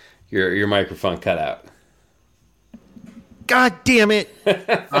 Your microphone cut out. God damn it.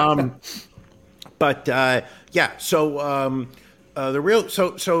 So there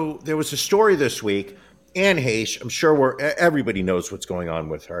was a story this week. Anne Heche, I'm sure everybody knows what's going on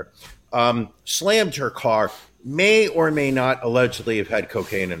with her. Slammed her car, may or may not allegedly have had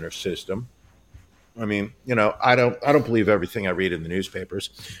cocaine in her system. I mean, I don't believe everything I read in the newspapers.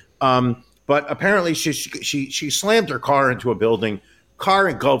 But apparently she slammed her car into a building. Car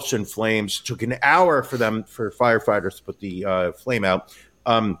engulfs in flames. Took an hour for firefighters to put the flame out.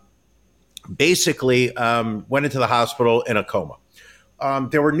 Basically, went into the hospital in a coma.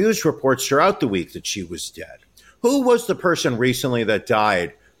 There were news reports throughout the week that she was dead. Who was the person recently that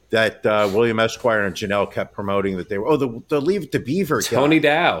died that William Esquire and Janelle kept promoting that they were? Oh, the Leave It to Beaver guy. Tony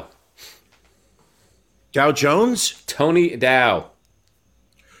Dow. Dow Jones? Tony Dow.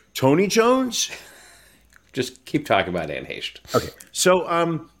 Tony Jones? Just keep talking about Anne Heche. Okay.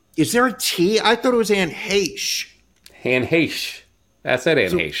 So, is there a T? I thought it was Anne Heche. Anne Heche. I said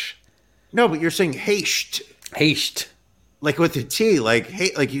Anne Heche. No, but you're saying Heche. Heche. Like with a T, like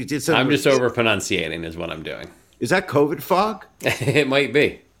you did something. I'm just over pronunciating is what I'm doing. Is that COVID fog? It might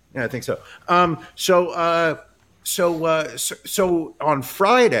be. Yeah, I think so. So on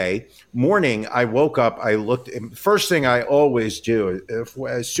Friday morning, I woke up. I looked. First thing I always do,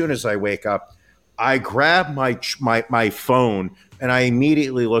 as soon as I wake up, I grab my phone and I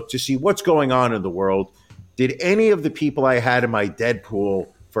immediately look to see what's going on in the world. Did any of the people I had in my Deadpool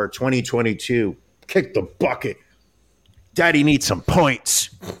for 2022. Kick the bucket. Daddy needs some points.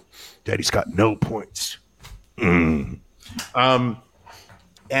 Daddy's got no points. And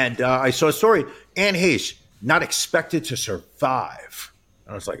I saw a story. Anne Heche, not expected to survive.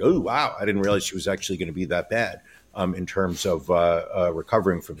 And I was like, oh, wow. I didn't realize she was actually going to be that bad in terms of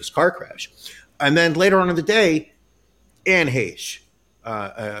recovering from this car crash. And then later on in the day, Anne Heche,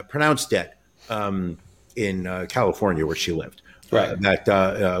 pronounced dead in California where she lived. Right.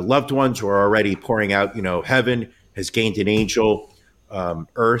 That loved ones were already pouring out, heaven has gained an angel,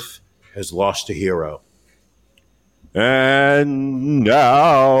 earth has lost a hero. And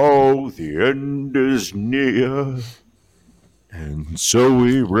now the end is near, and so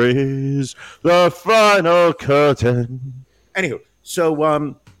we raise the final curtain. Anywho,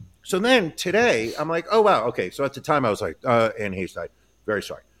 so then today I'm like, oh wow, okay. So at the time I was like, Anne Heche died. Very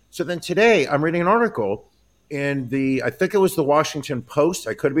sorry. So then today I'm reading an article in I think it was the Washington Post.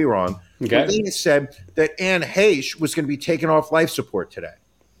 I could be wrong. Okay. They said that Anne Heche was going to be taken off life support today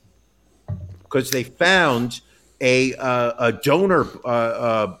because they found a donor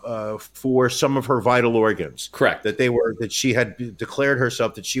for some of her vital organs. Correct. That she had declared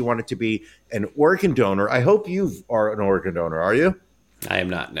herself that she wanted to be an organ donor. I hope you are an organ donor. Are you? I am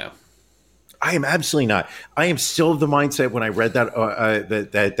not. No. I am absolutely not. I am still of the mindset when I read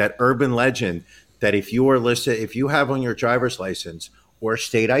that urban legend that if you are listed, if you have on your driver's license or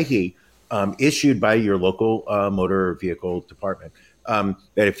state ID issued by your local motor vehicle department,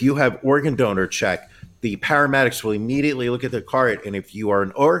 that if you have organ donor check, the paramedics will immediately look at the card, and if you are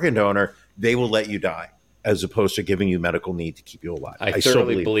an organ donor, they will let you die, as opposed to giving you medical need to keep you alive. I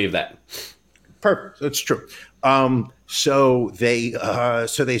thoroughly believe that. Perfect. That's true. So they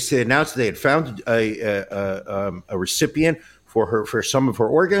announced they had found a recipient for some of her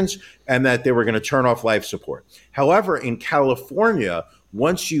organs, and that they were going to turn off life support. However, in California,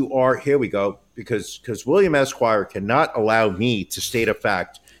 once you are here, we go because William Esquire cannot allow me to state a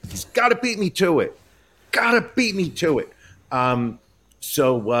fact. He's got to beat me to it. We'll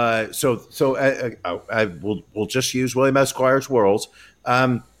just use William Esquire's words.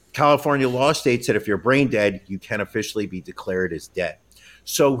 California law states that if you're brain dead, you can officially be declared as dead.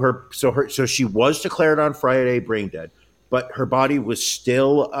 So she was declared on Friday brain dead, but her body was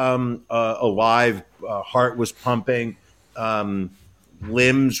still alive. Heart was pumping,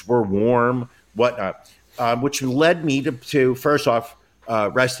 limbs were warm, whatnot, which led me to first off,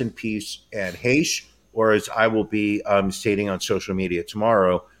 rest in peace, Anne Heche, or as I will be stating on social media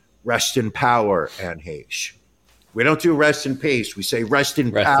tomorrow, rest in power, Anne Heche. We don't do rest in peace. We say rest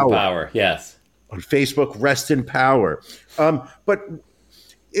in power. Rest in power, yes. On Facebook, rest in power. But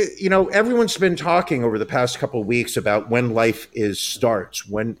everyone's been talking over the past couple of weeks about when life starts.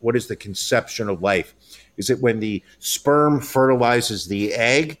 What is the conception of life? Is it when the sperm fertilizes the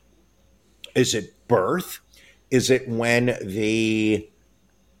egg? Is it birth? Is it when the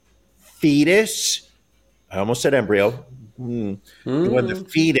fetus, I almost said embryo, when the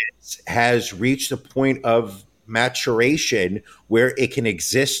fetus has reached the point of maturation where it can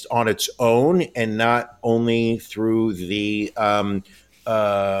exist on its own and not only through the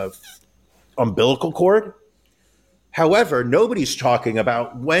umbilical cord? However, nobody's talking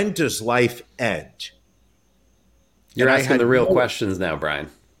about when does life end? You're asking the real questions now, Brian.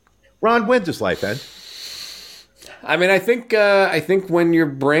 Ron, when does life end? I mean, I think when your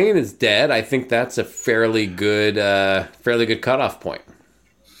brain is dead, I think that's a fairly good cutoff point.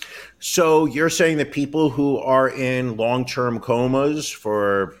 So you're saying that people who are in long-term comas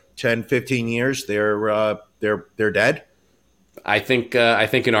for 10, 15 years, they're dead? I think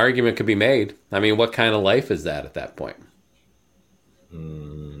an argument could be made. I mean, what kind of life is that at that point?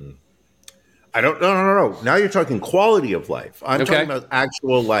 I don't. No. Now you're talking quality of life. I'm talking about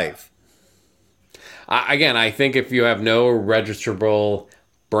actual life. I think if you have no registrable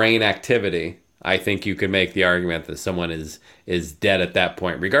brain activity, I think you could make the argument that someone is dead at that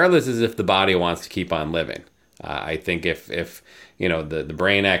point, regardless as if the body wants to keep on living. I think if the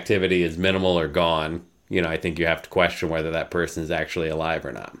brain activity is minimal or gone, I think you have to question whether that person is actually alive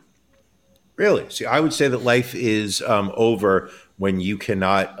or not. Really? See, I would say that life is over when you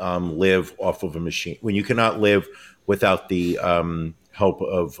cannot live off of a machine, when you cannot live without the help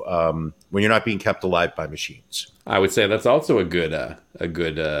of when you're not being kept alive by machines. I would say that's also a good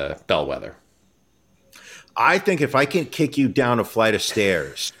bellwether. I think if I can kick you down a flight of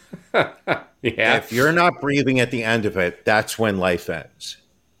stairs, if you're not breathing at the end of it, that's when life ends.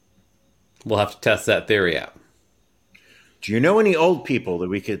 We'll have to test that theory out. Do you know any old people that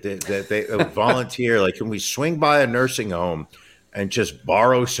we could that they volunteer? Like, can we swing by a nursing home and just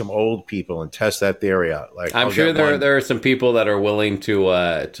borrow some old people and test that theory out. Like, I'm sure there are some people that are willing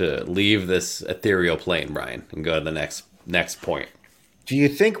to leave this ethereal plane, Brian, and go to the next point. Do you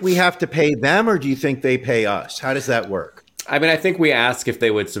think we have to pay them, or do you think they pay us? How does that work? I mean, I think we ask if they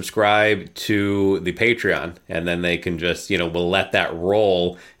would subscribe to the Patreon, and then they can just, we'll let that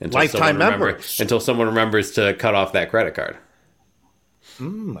roll until someone remembers to cut off that credit card.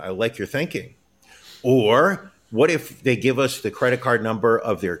 I like your thinking. Or what if they give us the credit card number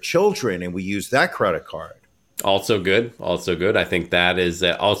of their children and we use that credit card? Also good. I think that is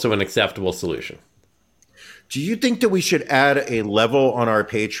also an acceptable solution. Do you think that we should add a level on our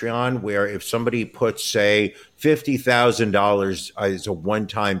Patreon where if somebody puts, say, $50,000 as a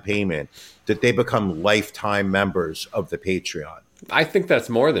one-time payment, that they become lifetime members of the Patreon? I think that's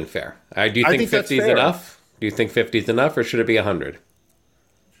more than fair. Do you think 50 is enough? Do you think 50 is enough, or should it be 100?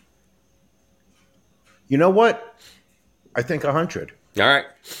 You know what? I think 100. All right.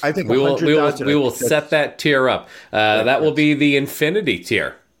 I think we will set that tier up. That will be the infinity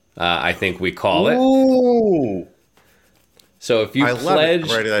tier. I think we call it. Ooh. So if you pledge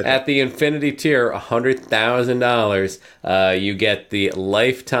at the infinity tier $100,000, you get the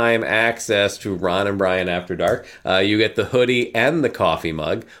lifetime access to Ron and Brian After Dark. You get the hoodie and the coffee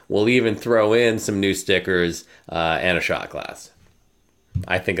mug. We'll even throw in some new stickers and a shot glass.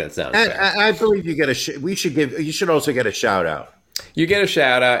 I think that sounds fair. I believe you get you should also get a shout out. You get a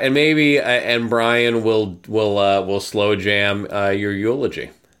shout out, and maybe and Brian will slow jam your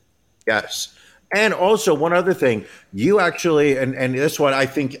eulogy. Yes. And also one other thing, you actually, and this one, I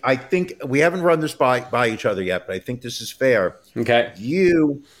think we haven't run this by each other yet, but I think this is fair. Okay.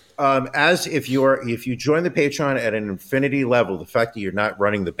 You, if you join the Patreon at an infinity level, the fact that you're not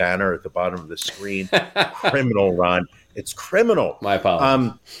running the banner at the bottom of the screen, criminal, Ron. It's criminal. My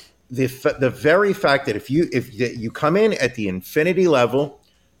apologies. The very fact that if you come in at the infinity level,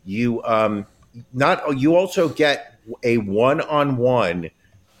 you also get a one-on-one.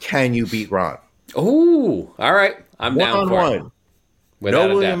 Can you beat Ron? Ooh, all right. I'm down for it. No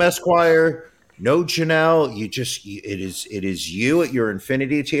William Esquire, no Janelle. It is you at your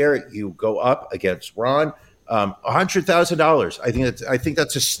infinity tier. You go up against Ron. $100,000. I think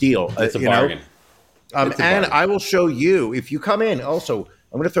that's a steal. It's a bargain. And I will show you if you come in. Also,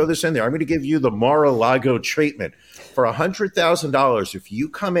 I'm going to throw this in there. I'm going to give you the Mar-a-Lago treatment for $100,000. If you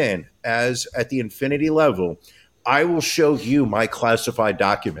come in at the infinity level, I will show you my classified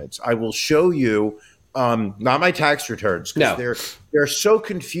documents. I will show you not my tax returns, because they're so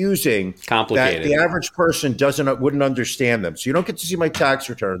confusing, complicated, that the average person wouldn't understand them. So you don't get to see my tax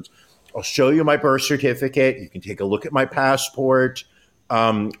returns. I'll show you my birth certificate. You can take a look at my passport.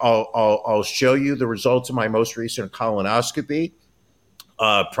 I'll show you the results of my most recent colonoscopy.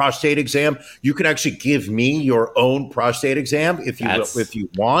 Prostate exam. You can actually give me your own prostate exam if you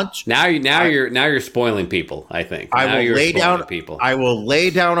want. Now you're spoiling people. I think I will lay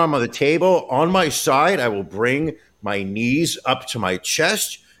down on the table on my side. I will bring my knees up to my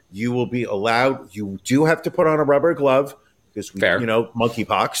chest. You will be allowed. You do have to put on a rubber glove because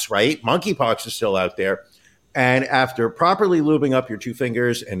monkeypox, right? Monkeypox is still out there. And after properly lubing up your two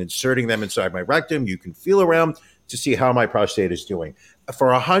fingers and inserting them inside my rectum, you can feel around to see how my prostate is doing. For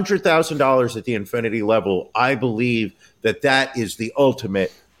 $100,000 at the infinity level, I believe that is the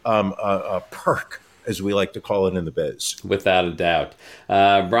ultimate perk, as we like to call it in the biz. Without a doubt.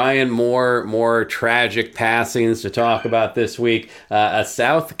 Brian, more tragic passings to talk about this week. A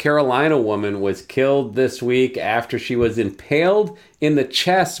South Carolina woman was killed this week after she was impaled in the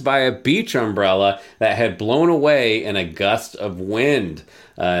chest by a beach umbrella that had blown away in a gust of wind.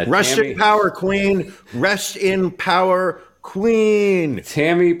 Rest in power, Queen. Rest in power, Queen.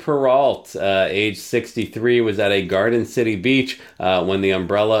 Tammy Peralt, age 63, was at a Garden City beach when the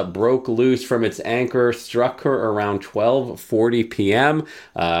umbrella broke loose from its anchor, struck her around 12:40 p.m.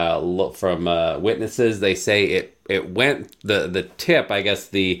 From witnesses, they say it went, the tip, I guess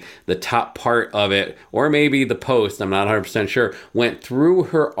the top part of it, or maybe the post, I'm not 100% sure, went through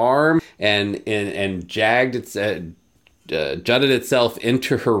her arm and jutted itself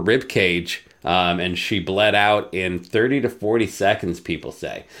into her rib cage. And she bled out in 30 to 40 seconds, people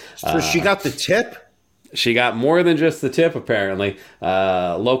say. So she got the tip? She got more than just the tip, apparently.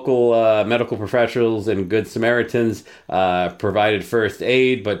 Local medical professionals and Good Samaritans provided first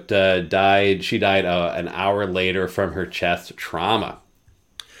aid, but she died an hour later from her chest trauma.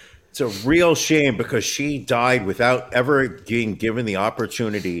 It's a real shame because she died without ever being given the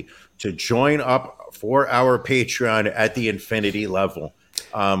opportunity to join up for our Patreon at the infinity level.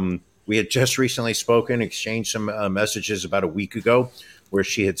 We had just recently exchanged some messages about a week ago where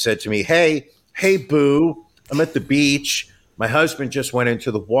she had said to me, hey, boo, I'm at the beach. My husband just went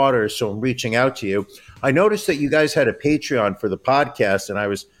into the water, so I'm reaching out to you. I noticed that you guys had a Patreon for the podcast, and I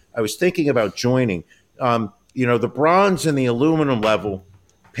was thinking about joining. The bronze and the aluminum level,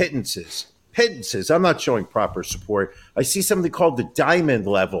 pittances. I'm not showing proper support. I see something called the diamond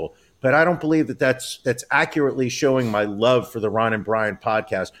level, but I don't believe that's accurately showing my love for the Ron and Brian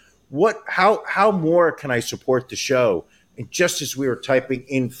podcast. How more can I support the show? And just as we were typing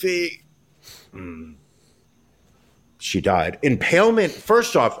in fee, she died. Impalement.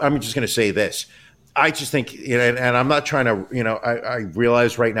 First off, I'm just going to say this. I just think, and I'm not trying to, I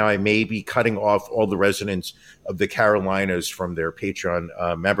realize right now I may be cutting off all the residents of the Carolinas from their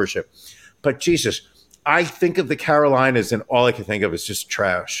Patreon membership. But Jesus, I think of the Carolinas and all I can think of is just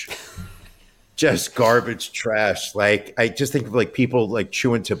trash. Just garbage trash. Like, I just think of like people like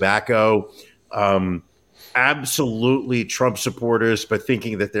chewing tobacco, absolutely Trump supporters, but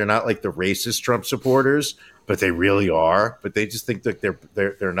thinking that they're not like the racist Trump supporters, but they really are. But they just think that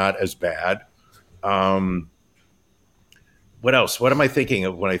they're not as bad. What else? What am I thinking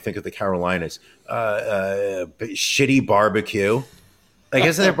of when I think of the Carolinas? Shitty barbecue. Like,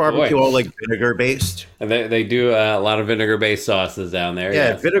 isn't their barbecue all like vinegar based? And they do a lot of vinegar based sauces down there. Yeah,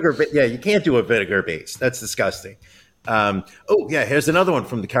 yes. vinegar. Yeah, you can't do a vinegar based. That's disgusting. Here's another one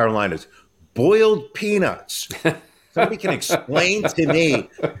from the Carolinas: boiled peanuts. Somebody can explain to me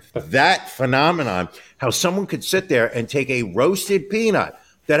that phenomenon, how someone could sit there and take a roasted peanut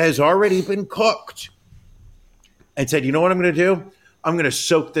that has already been cooked and said, you know what I'm going to do? I'm going to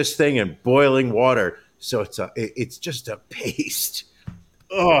soak this thing in boiling water. So it's just a paste.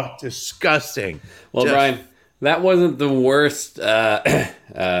 Oh, disgusting. Well, Brian, that wasn't the worst death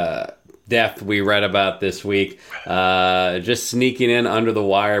we read about this week. Just sneaking in under the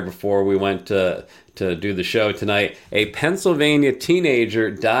wire before we went to do the show tonight. A Pennsylvania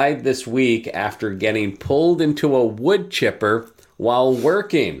teenager died this week after getting pulled into a wood chipper while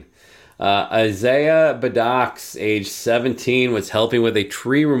working. Isaiah Badox, age 17, was helping with a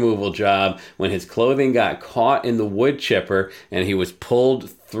tree removal job when his clothing got caught in the wood chipper and he was pulled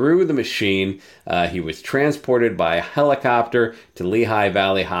through the machine. He was transported by a helicopter to Lehigh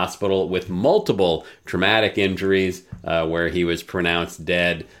Valley Hospital with multiple traumatic injuries, where he was pronounced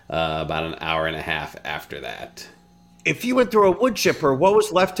dead about an hour and a half after that. If you went through a wood chipper, what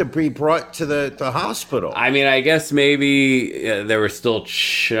was left to be brought to the hospital? I mean, I guess maybe there were still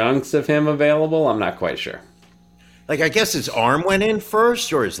chunks of him available. I'm not quite sure. Like, I guess his arm went in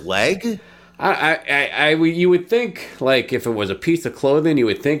first, or his leg? You would think, like, if it was a piece of clothing, you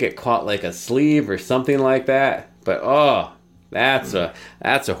would think it caught like a sleeve or something like that. But that's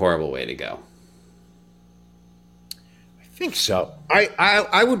a horrible way to go. I think so.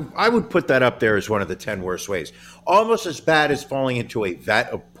 I would put that up there as one of the 10 worst ways. Almost as bad as falling into a vat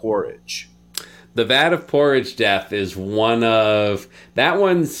of porridge. The vat of porridge death is one of that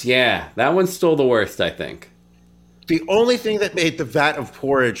one's still the worst, I think. The only thing that made the vat of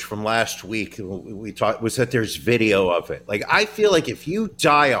porridge from last week we talked was that there's video of it. Like, I feel like if you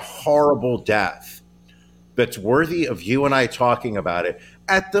die a horrible death that's worthy of you and I talking about it,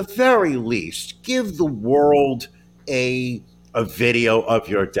 at the very least, give the world a video of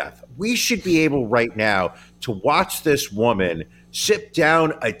your death. We should be able right now to watch this woman sip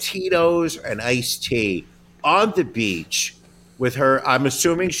down a Tito's and iced tea on the beach with her. I'm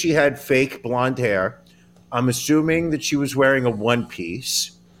assuming she had fake blonde hair. I'm assuming that she was wearing a one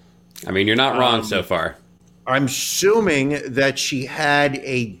piece. I mean, you're not wrong so far. I'm assuming that she had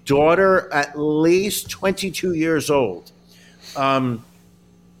a daughter at least 22 years old. And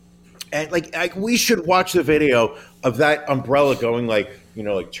like we should watch the video of that umbrella going like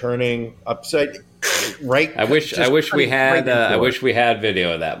turning upside right. I wish we had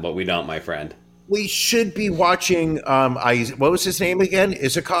video of that, but we don't, my friend. We should be watching what was his name again?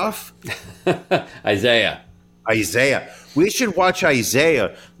 Isikoff? Isaiah. We should watch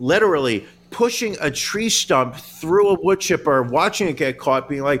Isaiah literally pushing a tree stump through a wood chipper, watching it get caught,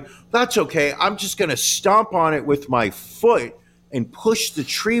 being like, that's okay. I'm just going to stomp on it with my foot and push the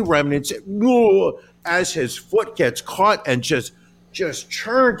tree remnants as his foot gets caught and just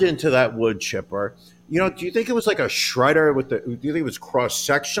turned into that wood chipper. Do you think it was like a shredder do you think it was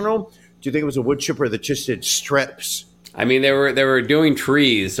cross-sectional? Do you think it was a wood chipper that just did strips? I mean, they were doing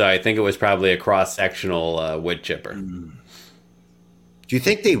trees, so I think it was probably a cross-sectional wood chipper. Do you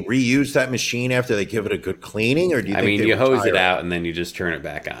think they reuse that machine after they give it a good cleaning, or do you think you hose it out and then you just turn it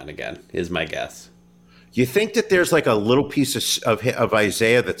back on again? Is my guess. You think that there's like a little piece of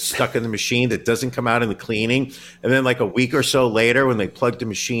Isaiah that's stuck in the machine that doesn't come out in the cleaning, and then like a week or so later when they plug the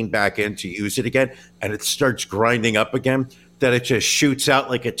machine back in to use it again and it starts grinding up again, that it just shoots out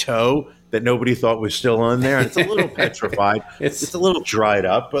like a toe that nobody thought was still on there. And it's a little petrified. It's a little dried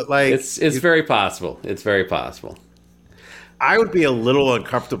up, but like it's very possible. It's very possible. I would be a little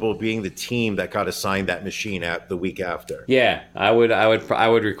uncomfortable being the team that got assigned that machine at the week after. Yeah, I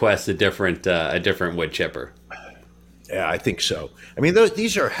would request a different wood chipper. Yeah, I think so. I mean,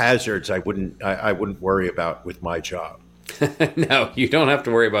 these are hazards I wouldn't worry about with my job. No, you don't have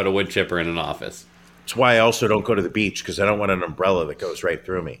to worry about a wood chipper in an office. That's why I also don't go to the beach, because I don't want an umbrella that goes right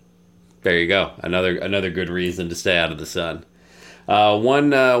through me. There you go. Another good reason to stay out of the sun.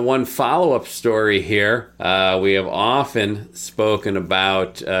 One follow-up story here. We have often spoken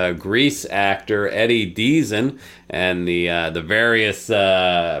about Grease actor Eddie Deezen and the various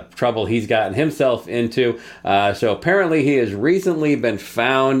trouble he's gotten himself into. So apparently he has recently been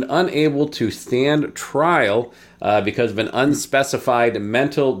found unable to stand trial because of an unspecified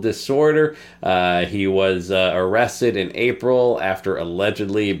mental disorder. He was arrested in April after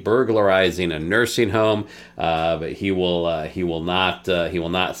allegedly burglarizing a nursing home, but he will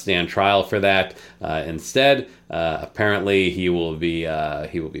not stand trial for that. Instead, apparently he will be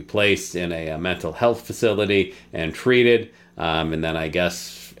placed in a mental health facility and treated, and then I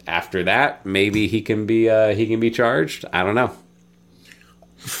guess after that maybe he can be charged. I don't know.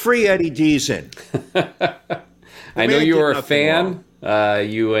 Free Eddie Deezen. I know you were a fan.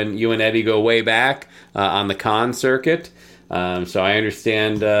 You and Eddie go way back on the con circuit, so I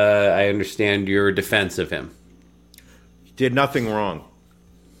understand. I understand your defense of him. He did nothing wrong.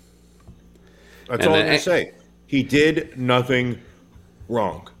 That's all I'm going to say. He did nothing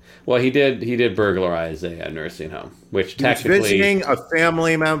wrong. Well, he did burglarize a nursing home, which technically he was visiting a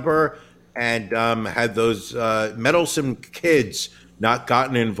family member and had those meddlesome kids not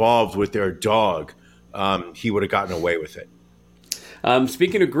gotten involved with their dog. He would have gotten away with it.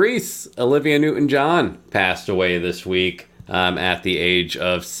 Speaking of Grease, Olivia Newton-John passed away this week at the age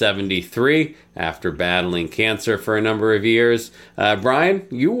of 73 after battling cancer for a number of years. Brian,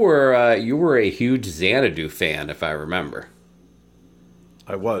 you were a huge Xanadu fan, if I remember.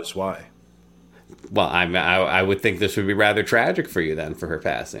 I was. Why? Well, I would think this would be rather tragic for you then, for her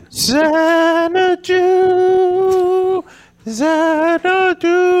passing. Xanadu. Xanadu.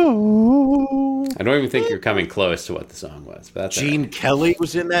 I don't even think you're coming close to what the song was. But that's Gene Kelly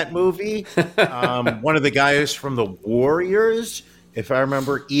was in that movie. One of the guys from the Warriors, if I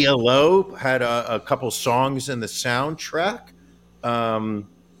remember, ELO had a couple songs in the soundtrack. Yeah,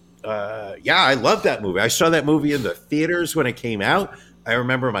 I love that movie. I saw that movie in the theaters when it came out. I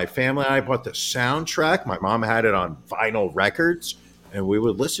remember my family and I bought the soundtrack. My mom had it on vinyl records, and we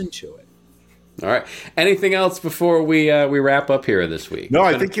would listen to it. All right. Anything else before we wrap up here this week? No,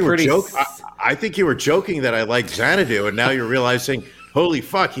 I think you were joking. I think you were joking that I like Xanadu, and now you're realizing, holy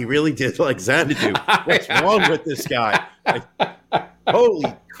fuck, he really did like Xanadu. What's wrong with this guy?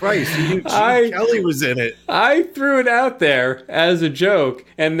 Holy Christ, he knew Gene Kelly was in it. I threw it out there as a joke,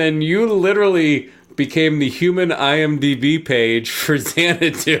 and then you literally became the human IMDb page for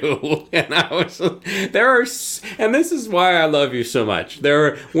Xanadu. And and this is why I love you so much.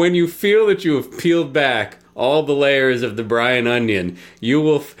 When you feel that you have peeled back all the layers of the Brian Onion,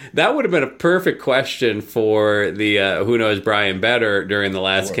 that would have been a perfect question for the Who Knows Brian Better during the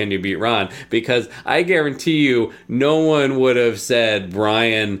last Can You Beat Ron, because I guarantee you no one would have said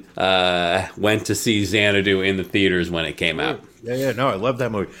Brian went to see Xanadu in the theaters when it came out. Yeah, no, I love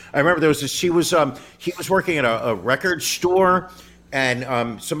that movie. I remember he was working at a record store,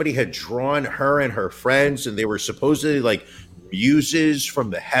 and somebody had drawn her and her friends, and they were supposedly like muses from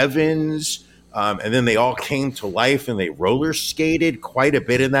the heavens, and then they all came to life, and they roller skated quite a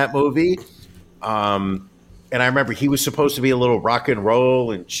bit in that movie. And I remember he was supposed to be a little rock and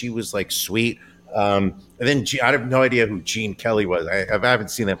roll, and she was like sweet. And then I have no idea who Gene Kelly was. I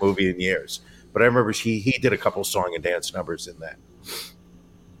haven't seen that movie in years. But I remember he did a couple song and dance numbers in that.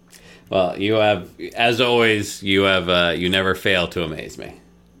 Well, you have, as always, you never fail to amaze me.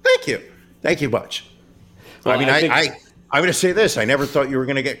 Thank you much. Well, I'm going to say this: I never thought you were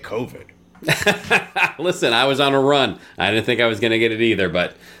going to get COVID. Listen, I was on a run. I didn't think I was going to get it either,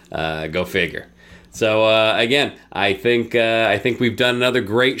 but go figure. So again, I think we've done another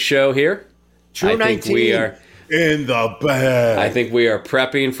great show here. 219. We are in the bag. I think we are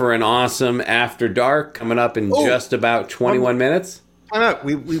prepping for an awesome After Dark coming up in just about 21 minutes.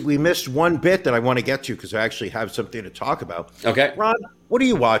 We missed one bit that I want to get to because I actually have something to talk about. Okay. Ron, what are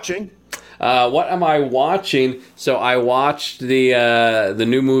you watching? What am I watching? So I watched the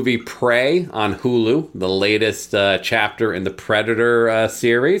new movie Prey on Hulu, the latest chapter in the Predator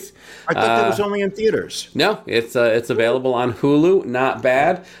series. I thought that was only in theaters. No, it's available on Hulu. Not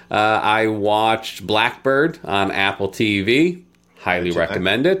bad. I watched Blackbird on Apple TV. Highly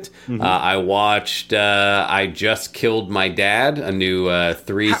recommend it. Mm-hmm. I watched I Just Killed My Dad, a new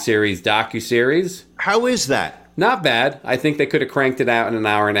 3-series docuseries. How is that? Not bad. I think they could have cranked it out in an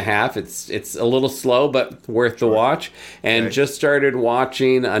hour and a half. It's a little slow, but worth the watch. And just started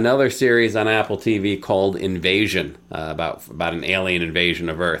watching another series on Apple TV called Invasion, about an alien invasion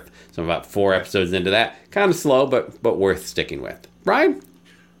of Earth. So I'm about 4 episodes into that. Kind of slow, but worth sticking with. Brian,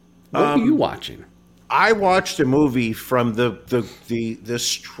 what are you watching? I watched a movie from the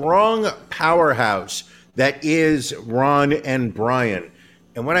strong powerhouse that is Ron and Brian.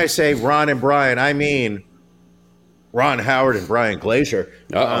 And when I say Ron and Brian, I mean Ron Howard and Brian Glazer.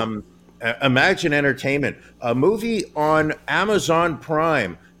 Imagine Entertainment, a movie on Amazon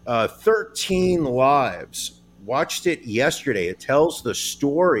Prime, 13 Lives. Watched it yesterday. It tells the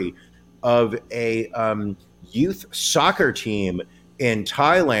story of a youth soccer team in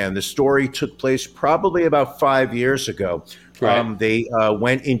Thailand. The story took place probably about 5 years ago. Right. They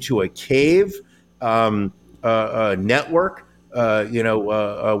went into a cave network,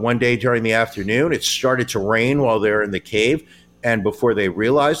 one day during the afternoon. It started to rain while they were in the cave. And before they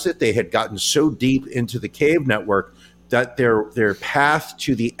realized it, they had gotten so deep into the cave network that their path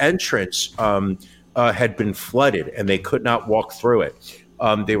to the entrance had been flooded and they could not walk through it.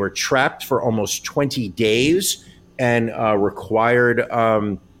 They were trapped for almost 20 days and required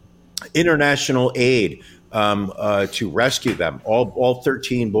international aid to rescue them. All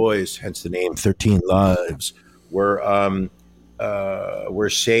 13 boys, hence the name 13 Lives, were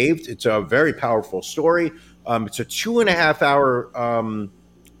saved. It's a very powerful story. It's a 2.5-hour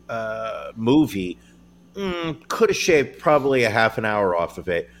movie. Could have shaved probably a half an hour off of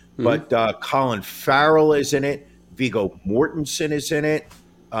it. But Colin Farrell is in it. Viggo Mortensen is in it.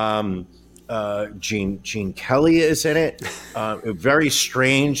 Gene Kelly is in it. Very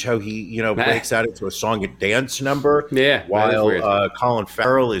strange how he, breaks out into a song and dance number. Yeah, while Colin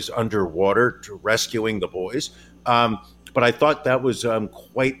Farrell is underwater rescuing the boys. But I thought that was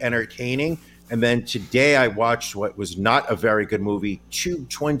quite entertaining. And then today I watched what was not a very good movie,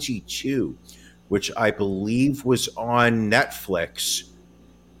 222, which I believe was on Netflix.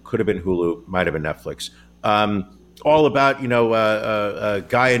 Could have been Hulu, might have been Netflix. All about, a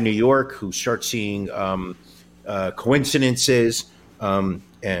guy in New York who starts seeing coincidences and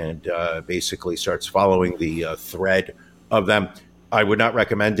basically starts following the thread of them. I would not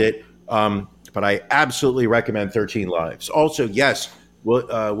recommend it, but I absolutely recommend 13 Lives. Also, yes,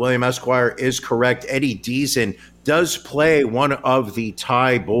 William Esquire is correct. Eddie Deezen does play one of the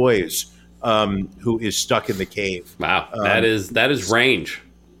Thai boys who is stuck in the cave. Wow, that is range.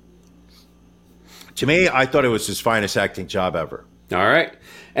 To me, I thought it was his finest acting job ever. All right.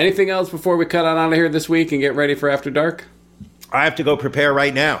 Anything else before we cut on out of here this week and get ready for After Dark? I have to go prepare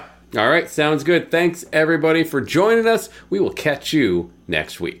right now. All right. Sounds good. Thanks, everybody, for joining us. We will catch you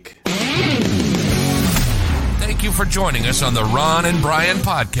next week. Thank you for joining us on the Ron and Brian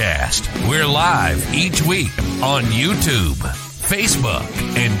podcast. We're live each week on YouTube, Facebook,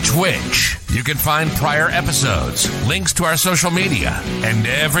 and Twitch. You can find prior episodes, links to our social media, and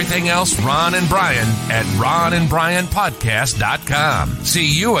everything else Ron and Brian at ronandbrianpodcast.com. See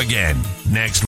you again next week.